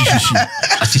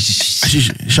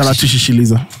 Shout out to Shishi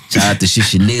Liza. Shout out to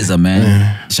Shishi Liza,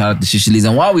 man. Shout out to Shishi Liza.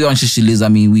 And while we on Shishi Liza, I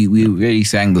mean, we already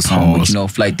sang the song, but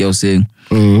Flight they were saying,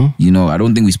 I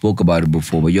don't think we spoke about it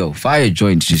before, but fire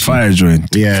joint, Shishi. Fire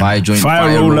joint. Yeah. Fire joint.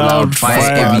 Fire rollout.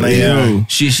 Fire everything.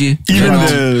 Shishi. Even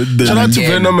the shout out to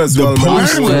Venom as well.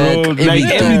 Like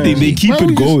everything, they keep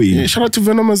it going. Shout out to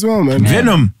Venom as well, man.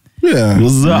 Venom. Yeah.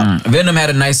 What's up? Venom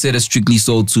had a nice set of Strictly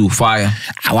Soul too. Fire.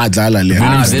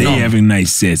 Venom stay having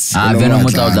nice sets. Venom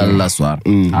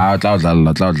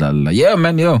yeah,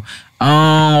 man,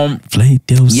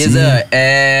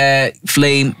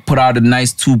 Flvme put out a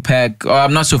nice 2-pack.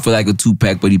 I'm not sure for like a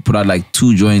 2-pack, but he put out like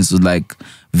 2 joints with like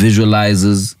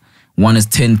visualizers. One is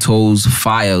 10 Toes,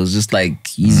 fire. It was just like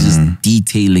he's just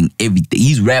detailing everything.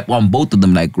 He's rap on both of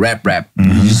them, like rap.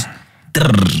 Just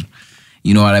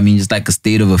you know what I mean? Just like a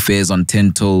state of affairs on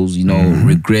 10 Toes,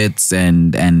 regrets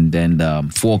and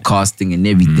forecasting and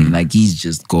everything. Like he's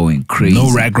just going crazy. No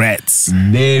regrets.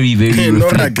 Very, very no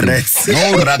regrets.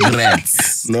 No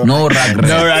regrets. No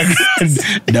regrets.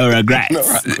 No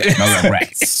regrets. No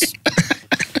regrets.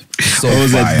 So what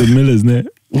was that? The Millers, ne?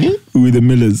 Who were the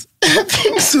Millers? I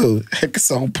think so.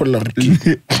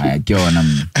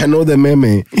 I know the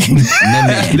meme.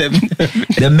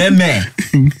 The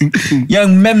meme.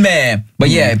 Young meme. But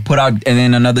yeah, put out and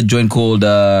then another joint called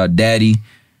Daddy.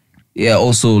 Yeah,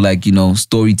 also like,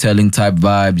 storytelling type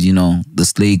vibes, the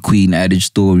slave queen adage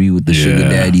story with the sugar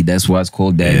daddy. That's why it's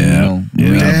called Daddy,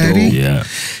 Daddy.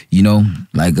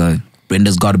 Like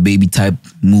Brenda's got a baby type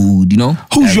mood,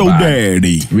 Who's your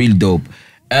daddy? Real dope.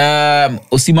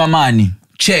 Usimamane.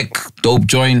 Check. Dope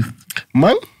joint.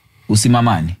 Man?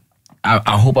 Usimamane.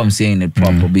 I hope I'm saying it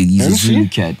proper, big. He's a Zulu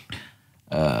cat.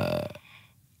 Yeah.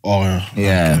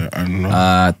 Okay, I don't know.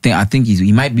 I think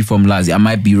he might be from Lazi. I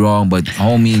might be wrong, but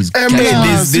homies.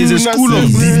 There's a school of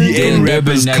DBN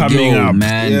rappers coming up,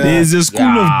 man. Yeah. There's a school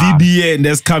of DBN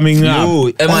that's coming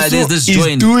up. There's this joint.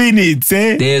 He's doing it,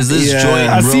 eh? There's this joint,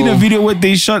 bro. I seen a video where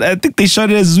they shot. I think they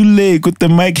shot it at Zulu with the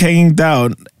mic hanging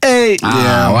down. Hey,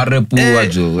 they're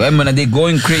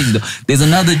going crazy. There's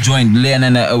another joint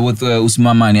with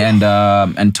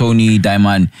Usimamane and Tony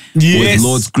Diamond with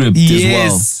lordscript as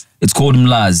well. It's called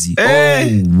Mlazi.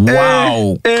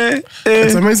 Wow.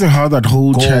 It's amazing how that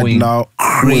whole chat now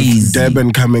crazy. with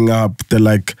Durban coming up,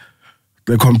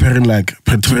 they're comparing like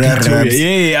Pretoria raps.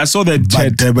 Yeah, I saw that But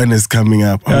chat. Durban is coming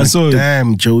up. I saw it.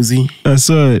 Damn, Josie. I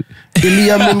saw it.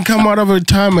 Billy, I mean, come out of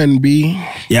retirement, B.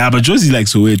 Yeah, but Josie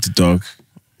likes a way to talk.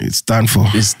 It's done for.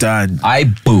 It's done. I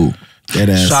boo. It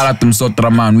is. Shout out to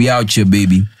Msotra, man. We out here,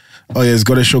 baby. Oh, yeah, it's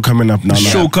got a show coming up now.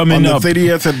 Show coming on up. the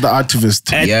 30th at the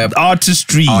Artivist. At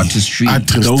Artistry. Artistry.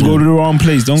 Don't go to the wrong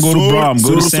place. Don't go to Bram.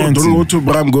 Go to Santon. Don't go to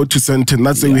Bram. Go to Santon.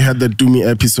 That's why we had the Dumi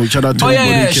episode. Shout out to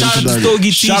everybody who Shout came out to to that. Stogie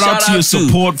T. Shout out to your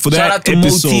support for Shout that out to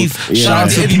episode. Motif. Yeah. Shout out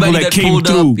to the people everybody that that came pulled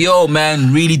through. up. Yo,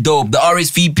 man, really dope. The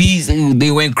RSVPs,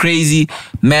 they went crazy.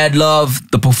 Mad love.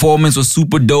 The performance was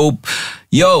super dope.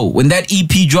 Yo, when that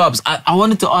EP drops, I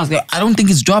wanted to ask. I don't think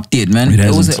it's dropped yet, man.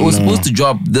 It was supposed to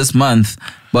drop this month,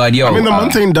 but yo, I mean, the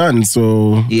month ain't done,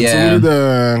 so it's only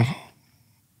the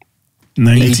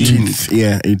 19th.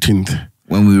 Yeah, 18th.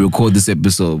 when we record this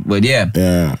episode. But Yeah.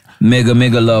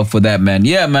 mega love for that, man.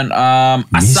 Yeah, man.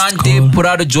 Asvnte put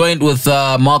out a joint with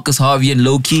Marcus Harvey and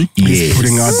Loki. He's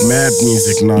putting out mad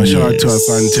music now. Shout out to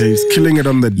Asvnte. He's killing it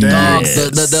on the dance.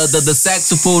 The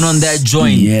saxophone on that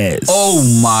joint. Yes. Oh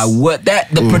my word.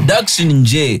 The production in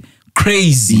J.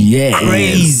 Crazy. Yes.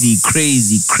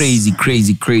 Crazy.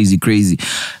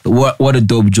 What a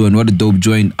dope joint.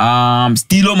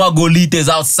 Stilo Magolide is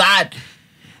outside.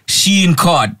 Sheeesh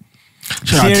cart.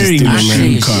 Carrying a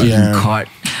Sheeesh cart.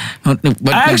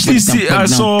 I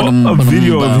saw a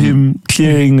video of him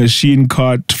clearing a Sheeesh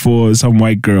cart for some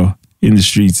white girl in the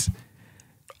streets.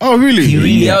 Oh, really? He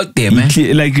really out there, man.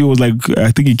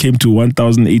 I think he came to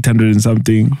 1,800 and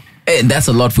something. Hey, that's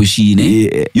a lot for Sheeesh,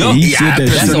 eh? Yeah, he said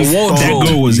that's a wardrobe. That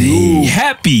girl was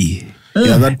happy.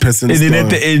 Yeah, that person. And then at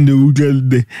the end,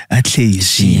 I tell you,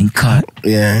 Sheeesh cart.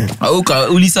 Yeah.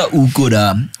 Ulisa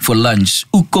Uko for lunch.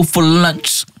 Uko for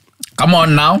lunch. Come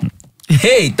on now.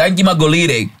 Hey, thank you,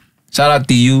 Magolide. Shout out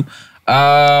to you.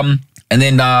 And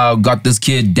then got this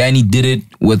kid, Danny did it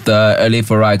with Earle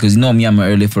Farri, because you know me, I'm an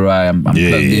Earle Farri. I'm plugged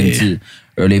into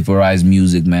Earle Farri's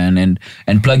music, man. And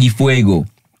Pluggy Fuego.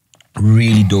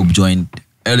 Really dope joint.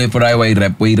 Earle Farri way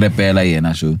rap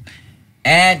show.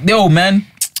 And yo, man,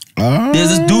 there's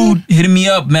this dude hitting me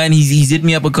up, man. He's hit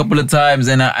me up a couple of times,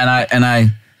 and I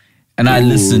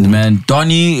listened, man.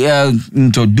 Donnie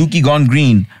Dukii Gone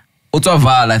Green.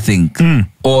 Ottaval, I think.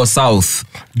 Or South.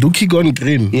 Dukii Gone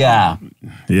Green. Yeah.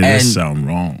 Yeah, that sound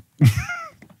wrong.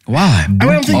 Why?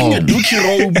 I'm thinking a Dukii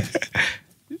robe.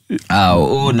 But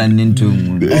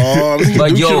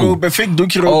Dukii robe, a fake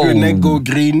Dukii robe, your neck go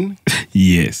green.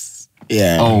 Yes.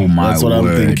 Yeah. Oh my that's what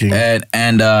word. I'm thinking.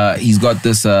 And he's got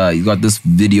this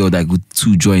video that with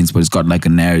 2 joints, but it's got like a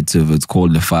narrative. It's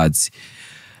called Lefatsi.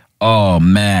 Oh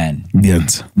man.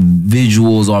 Yes.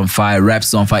 Visuals on fire,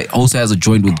 raps on fire. Also has a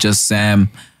joint with Just Sam.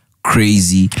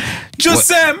 Crazy. Just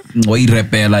Sam. Why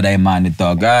repela that man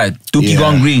dog? Dukii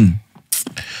Gone Green.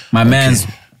 My man's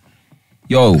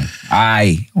yo,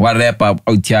 what rap up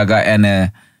Otiaga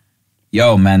and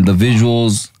yo man, the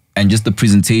visuals and just the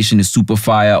presentation is super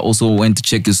fire. Also went to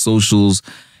check his socials.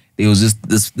 There was just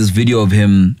this video of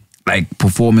him like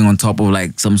performing on top of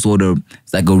like some sort of,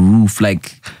 it's like a roof,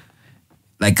 like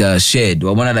a shed.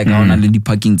 Or one of like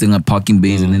parking thing, a parking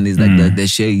base, and then there's like the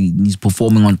shed. He's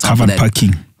performing on top covered of that.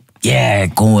 parking. Yeah,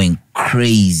 going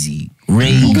crazy,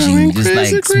 raging, just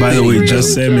like. By the way,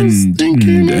 Just Sam and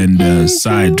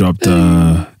Cye dropped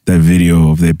that video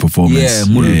of their performance.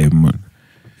 That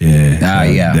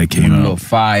came out.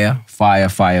 Fire.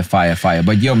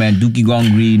 But yo, man, Dukii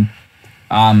Gone Green.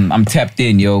 I'm tapped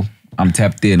in, yo. I'm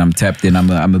tapped in. I'm a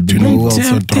big. Do you know who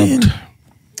also dropped?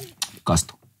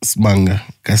 Gvsto. Smanga.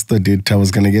 Gvsto did. I was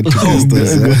gonna get to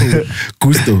Gvsto.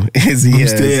 Gvsto. As he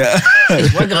is. I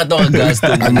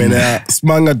mean,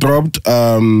 Smanga dropped.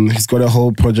 He's got a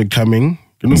whole project coming.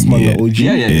 You know Smanga OG?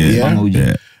 Yeah. Smanga OG.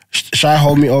 Yeah.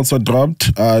 ThatShyHomie also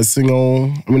dropped a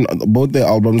single. I mean, both their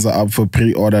albums are up for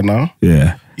pre-order now.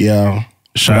 Yeah.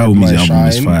 ThatShyHomie's album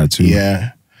is fire too.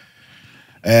 Yeah.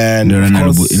 And of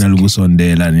course, and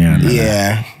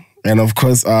of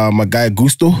course, my guy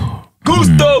Gvsto.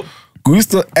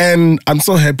 Gvsto, and I'm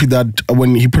so happy that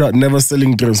when he put out Never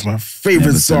Selling Dreams, my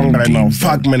favorite song right now.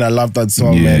 Fuck man, I love that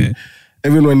song, man.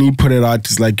 Even when he put it out,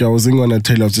 it's like, I wasn't gonna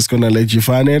tell you, I was just gonna let you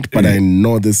find it, but I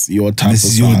know this is your type of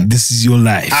song. This is your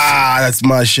life. That's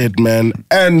my shit, man.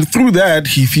 And through that,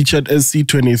 he featured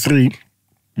SC23.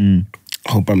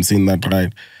 Hope I'm saying that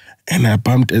right. And I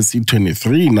bumped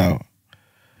SC23 now.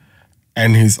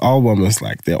 And his album is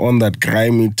like, they're on that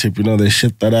grimy tip, you know, the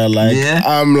shit that I like. Yeah.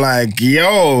 I'm like,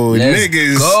 yo, Let's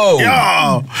niggas. go.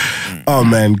 Yo. Oh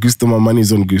man, Usimamane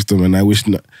is on Gvsto, man. I wish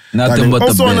nothing but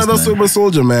also the best, another man. sober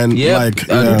soldier, man. Yep. Like,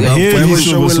 Heavy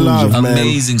sober soldier. love, man.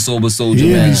 Amazing sober soldier,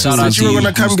 man. Shout out to you you, were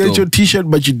gonna come Gvsto. get your T-shirt,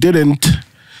 but you didn't.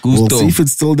 We'll see if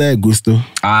it's still there, Gvsto.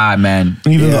 Ah, man.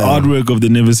 Even the artwork of the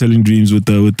Never Selling Dreams with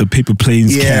the paper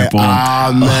planes cap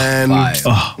on. Man.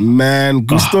 Man,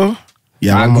 Gvsto.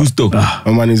 Yeah, Gvsto.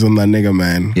 My money's on that nigga,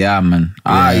 man. Yeah, man.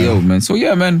 Yo, man. So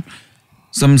yeah, man.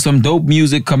 Some dope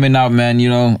music coming out, man. You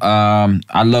know,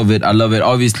 I love it.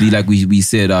 Obviously, like we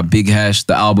said, Big Hash,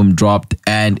 the album dropped,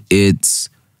 and it's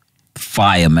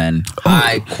fire, man.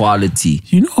 High quality.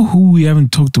 You know who we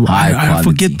haven't talked about? I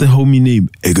forget the homie name.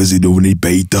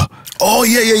 Oh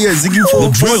yeah. Ziggy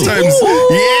four times.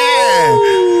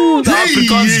 The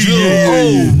Afrikaans drill.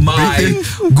 Oh my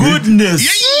goodness.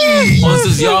 Ons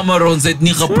is jammer, ons het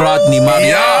nie gepraat nie, maar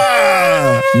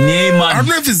ja. Nee, man. I don't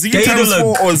know if it's Ziggy times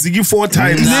 4 or Ziggy 4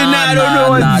 times. I don't know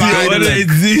what it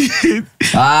is.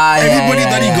 Everybody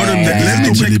that he got on that, let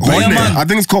me check. I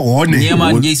think it's called Hone. Nee,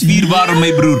 man. Jy's 4 warm,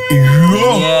 my broer.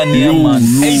 Nee, man.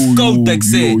 Hy's koud, ek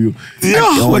sê.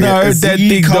 When I heard that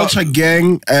thing, Culture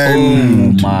Gang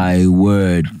and oh my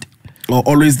word.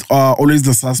 Always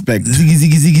the suspect.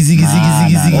 Ziggy.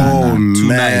 Oh Too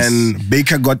man, nice.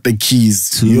 Baker got the keys.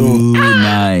 Too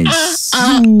nice.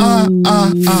 Warm.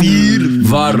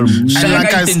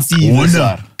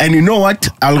 And you know what?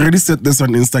 I already said this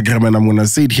on Instagram, and I'm gonna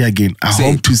say it here again. I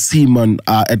hope to see man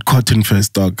at Cotton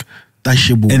Fest, dog. That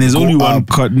shit will And there's go only one up.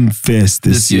 Cotton Fest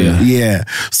this year. Yeah.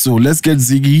 So let's get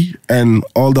Ziggy and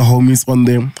all the homies on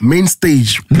the main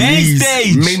stage. Please.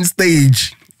 Main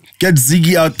stage. Get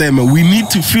Ziggy out there, man. We need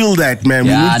to feel that, man.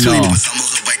 Yeah, we I need know.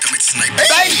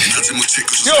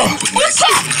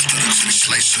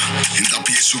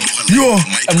 Yo.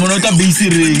 I'm not a busy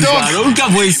ring. Don't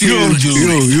have voice. Yo.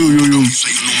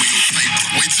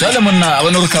 Tell them na, I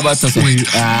want to cover something.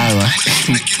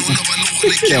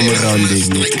 Camera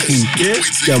rounding.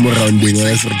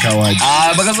 That's for Kawaj.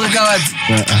 Bakas ka kawad.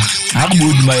 Ako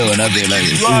mood mo yun, abela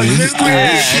yun.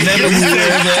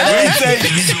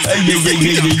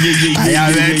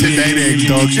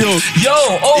 Yo,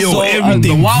 also,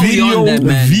 everything. while we on that,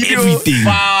 man, Everything.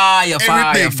 Fire.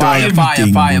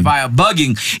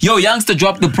 Bugging. Yo, Youngster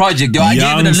dropped the project. Yo, I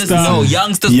gave it a listen. No,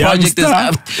 Youngster's project is,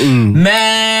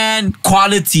 man,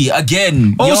 quality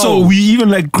again. Also, we even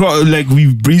like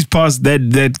we've breezed past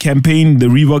that campaign, the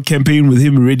Reebok campaign with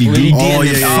him already.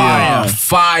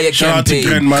 Fire Shout out to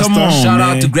campaign. Grandmaster. Come on, Shout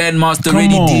man. out to Grandmaster Come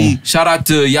Ready on. D. Shout out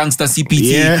to Youngster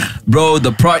CPT. Yeah. Bro,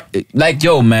 like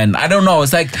yo, man. I don't know.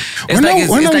 It's like When are we a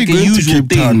going to usual Cape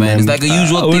thing, Town, man. It's man? like a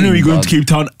usual thing. When are we going dog. to Cape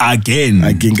Town again?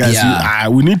 Again, guys, Yeah.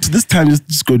 we need to this time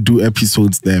just go do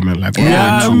episodes there, man. Like,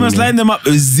 Yeah, we must line them up.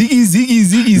 Ziggy. Yo,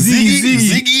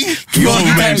 Ziggy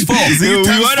man. times 4. Ziggy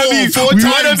times 4 We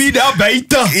times. wanna be that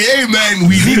beta. Yeah, man.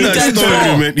 We need that Times story,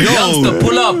 4. man. Youngster,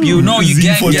 pull up. You know you Ziggy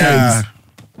gang 4 gang. times.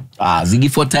 Ziggy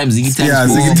 4 times. Ziggy times Yeah,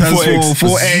 4. Ziggy times 4X.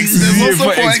 4X. There's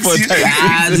also 4X.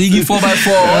 Ziggy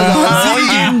 4x4.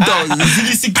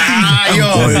 Ziggy 16. Yo,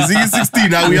 Ziggy 16.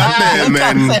 Now we out there,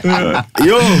 man.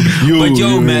 Yo,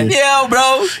 man. Yo,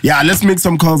 bro. Yeah, let's make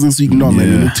some calls this week. No, man.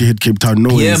 We need to hit Cape Town. No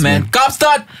Yeah, ways, man.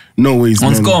 Kaapstad. No ways,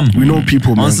 Ons man. kom. We know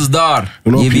people, man. Ons is daar.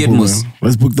 We know Je weet people, mos. man.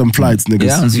 Let's book them flights, niggas.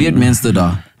 Ja, ons weet mense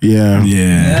daar. Yeah.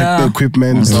 Yeah. The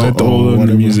equipment. Set all on the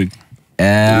whatever. music.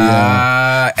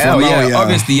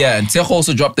 Obviously, yeah. And Tsecho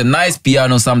also dropped a nice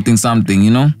piano something,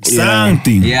 you know?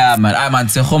 Something. Yeah, man.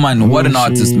 Tsecho, man, what an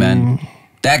artist, man.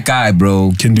 That guy,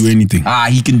 bro. Can do anything.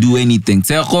 He can do anything.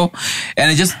 Tsecho.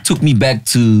 And it just took me back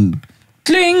to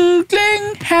Cling,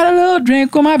 cling, had a little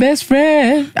drink with my best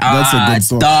friend. That's a good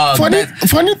song. Dog,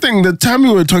 funny thing, the time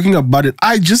we were talking about it,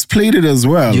 I just played it as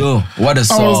well. Yo, what a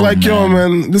song. I was like, man. yo,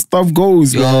 man, this stuff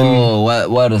goes, man. Yo,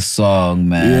 what a song,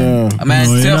 man. Yeah. Man,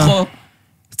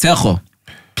 Tsecho,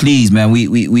 please, man,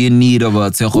 we in need of a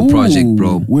Tsecho project,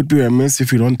 bro. Would be remiss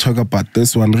if we don't talk about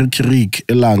this one. Rick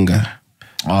Elanga.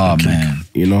 Oh, man.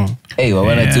 You know? Hey,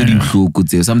 when I tell you,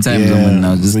 sometimes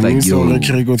I'm just the like, new song,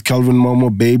 yo. Rick with Calvin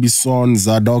Momo, Baby Son,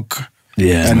 Zadok,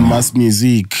 Yeah. and Mass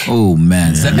Music. Oh,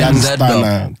 man. Young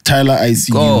Stunner, Tyler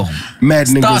ICU. Go. Mad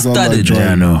niggas on that Star-studded. joint.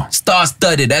 Yeah, I know.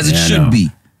 Star-studded, as it Yeah, I should know.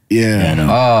 be. Yeah.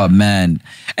 Oh, man.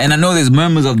 And I know there's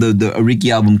murmurs of the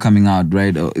Ricky album coming out,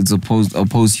 right? It's a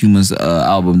posthumous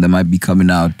album that might be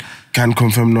coming out. Can't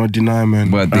confirm nor deny,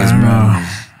 man. But there's murmurs.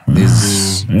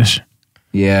 There's... Yes.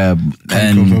 Yeah,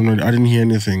 Can't confirm nor, I didn't hear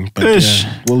anything. But Ish.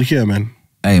 yeah, we'll hear, man.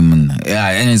 hey, man. Yeah,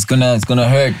 and it's gonna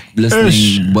hurt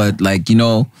listening, but like, you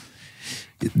know,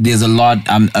 there's a lot.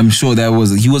 I'm sure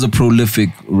he was a prolific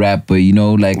rapper, you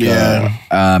know, like and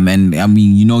I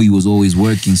mean, you know, he was always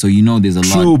working, so you know, there's a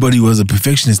lot. True, but he was a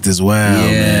perfectionist as well.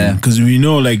 Yeah, because we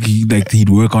know, like he'd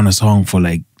work on a song for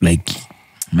like.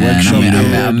 Man,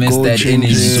 I miss that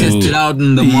energy. Test it out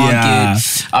in the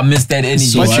market. I miss that energy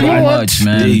so much,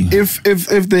 man.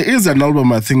 If there is an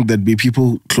album, I think there'd be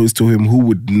people close to him who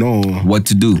would know what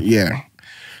to do. Yeah.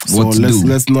 So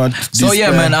let's not. So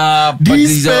yeah, man. But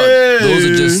those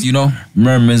are just, you know,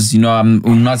 murmurs. You know,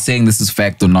 I'm not saying this is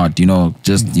fact or not. You know,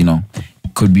 just, you know,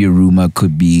 could be a rumor,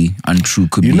 could be untrue,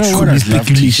 could be true, could be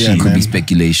speculation. Could be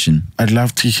speculation. I'd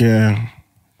love to hear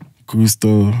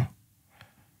Gvsto,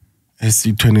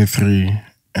 SC23,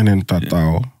 and then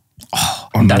Tatao.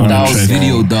 On Tatao's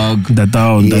video, dog.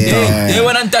 Tatao. They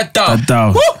went on Tatao.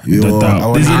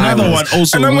 There's another one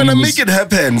also. And I'm going to make it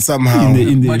happen somehow.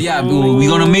 But yeah, we're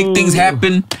going to make things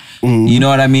happen. You know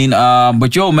what I mean?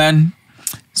 But yo, man,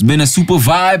 it's been a super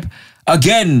vibe.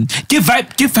 Again, give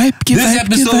vibe. This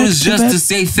episode is just to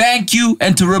say thank you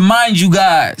and to remind you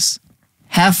guys,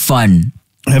 have fun.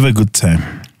 Have a good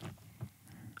time.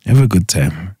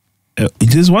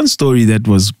 There's one story that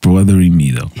was bothering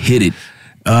me though. Hit it.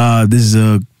 There's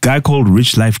a guy called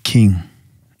Rich Life King.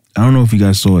 I don't know if you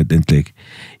guys saw it. Like,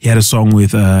 he had a song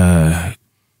with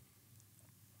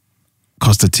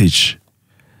Costa Titch.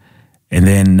 And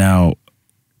then now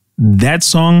that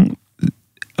song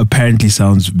apparently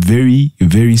sounds very,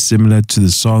 very similar to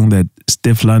the song that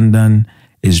Steph London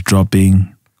is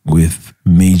dropping with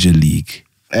Major League.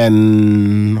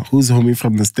 And who's homie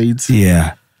from the States?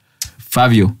 Yeah.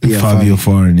 Fabio. Yeah, Fabio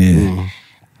Foreign, yeah.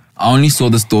 I only saw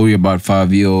the story about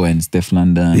Fabio and Steph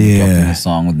London dropping a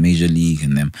song with Major League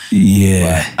and them.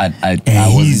 Yeah. But I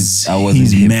wasn't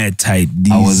he's hip. mad tight.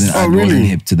 I wasn't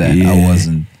hip to that. Yeah. I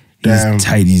wasn't. He's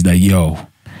tight. He's like, yo,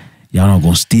 y'all not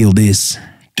gonna steal this.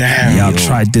 Damn. Y'all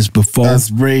tried this before.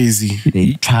 That's crazy.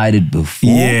 They tried it before.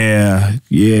 Yeah.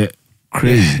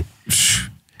 Crazy.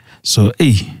 So,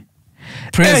 hey.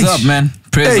 Prayers up, man.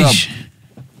 Prayers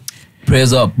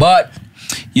up. But,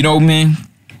 you know, man,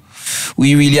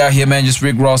 we really out here, man, just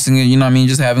Rick Rossing it, you know what I mean?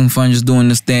 Just having fun, just doing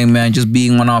this thing, man. Just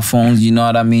being on our phones, you know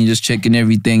what I mean? Just checking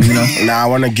everything, you know? I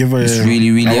want to give a... It's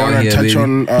really out here, touch baby.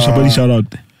 on... Somebody shout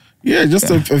out. Yeah, just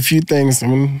a few things. I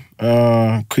mean,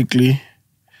 quickly.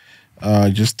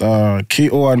 Just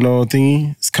KO, I know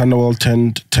thingy. It's kind of well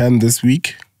turned 10 this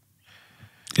week.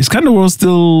 It's kind of well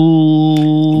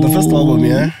still... The first album,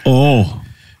 yeah? Oh.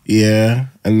 Yeah,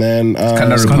 and then...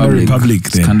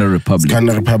 Skanda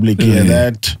Republic, yeah,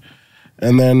 that.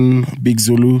 And then Big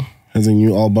Zulu has a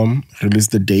new album.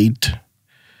 Released the date.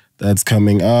 That's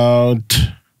coming out.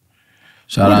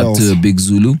 Shout out to Big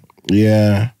Zulu.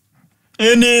 Yeah.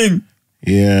 Yeah.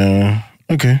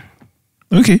 Okay.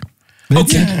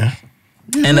 Yeah.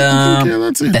 And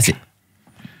that's it.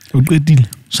 Good deal.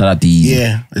 Shout out to Easy.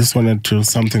 Yeah, I just wanted to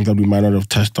something that we might not have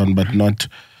touched on, but not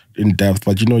in depth.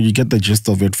 But you know, you get the gist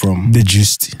of it from the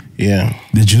gist. Yeah.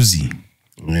 The juicy.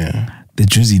 Yeah. The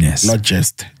juiciness. Not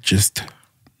just.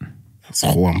 That's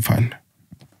how I'm fun.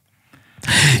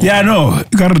 Yeah, I know.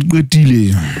 Got a good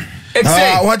deal.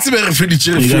 What's the Harevey.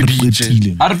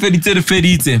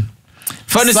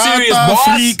 Fun and serious, boss.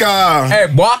 Africa. Hey,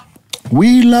 boy.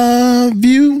 We love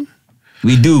you.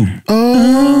 We do.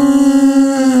 Oh,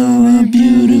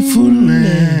 beautiful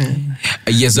land.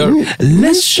 Yes, sir.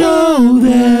 Let's show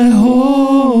the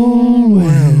whole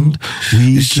world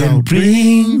we can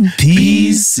bring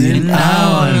peace in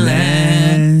our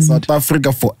land. South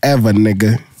Africa forever,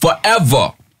 nigga.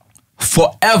 Forever.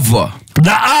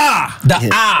 The R.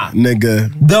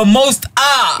 Nigga. The most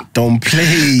R. Don't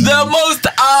play. The most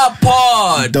R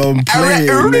pod. Don't play,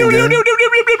 nigga.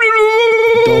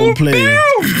 Don't play.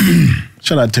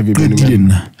 Shout out to everybody,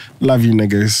 man. Love you,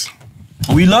 niggas.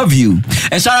 We love you.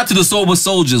 And shout out to the Sober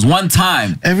Soldiers one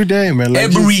time. Every day, man. Like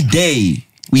every day.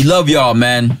 We love y'all,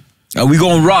 man. And we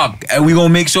gonna rock. And we gonna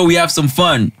make sure we have some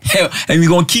fun. And we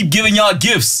gonna keep giving y'all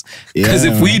gifts. Because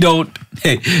if we don't,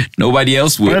 nobody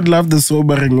else will. Spread love the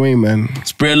sobering way, man.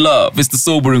 Spread love. It's the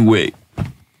sobering way.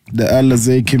 The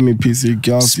Alizé give me PC.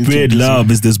 Spread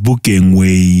love is this booking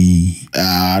way.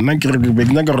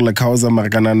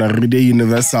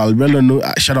 Universal.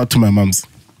 Shout out to my moms.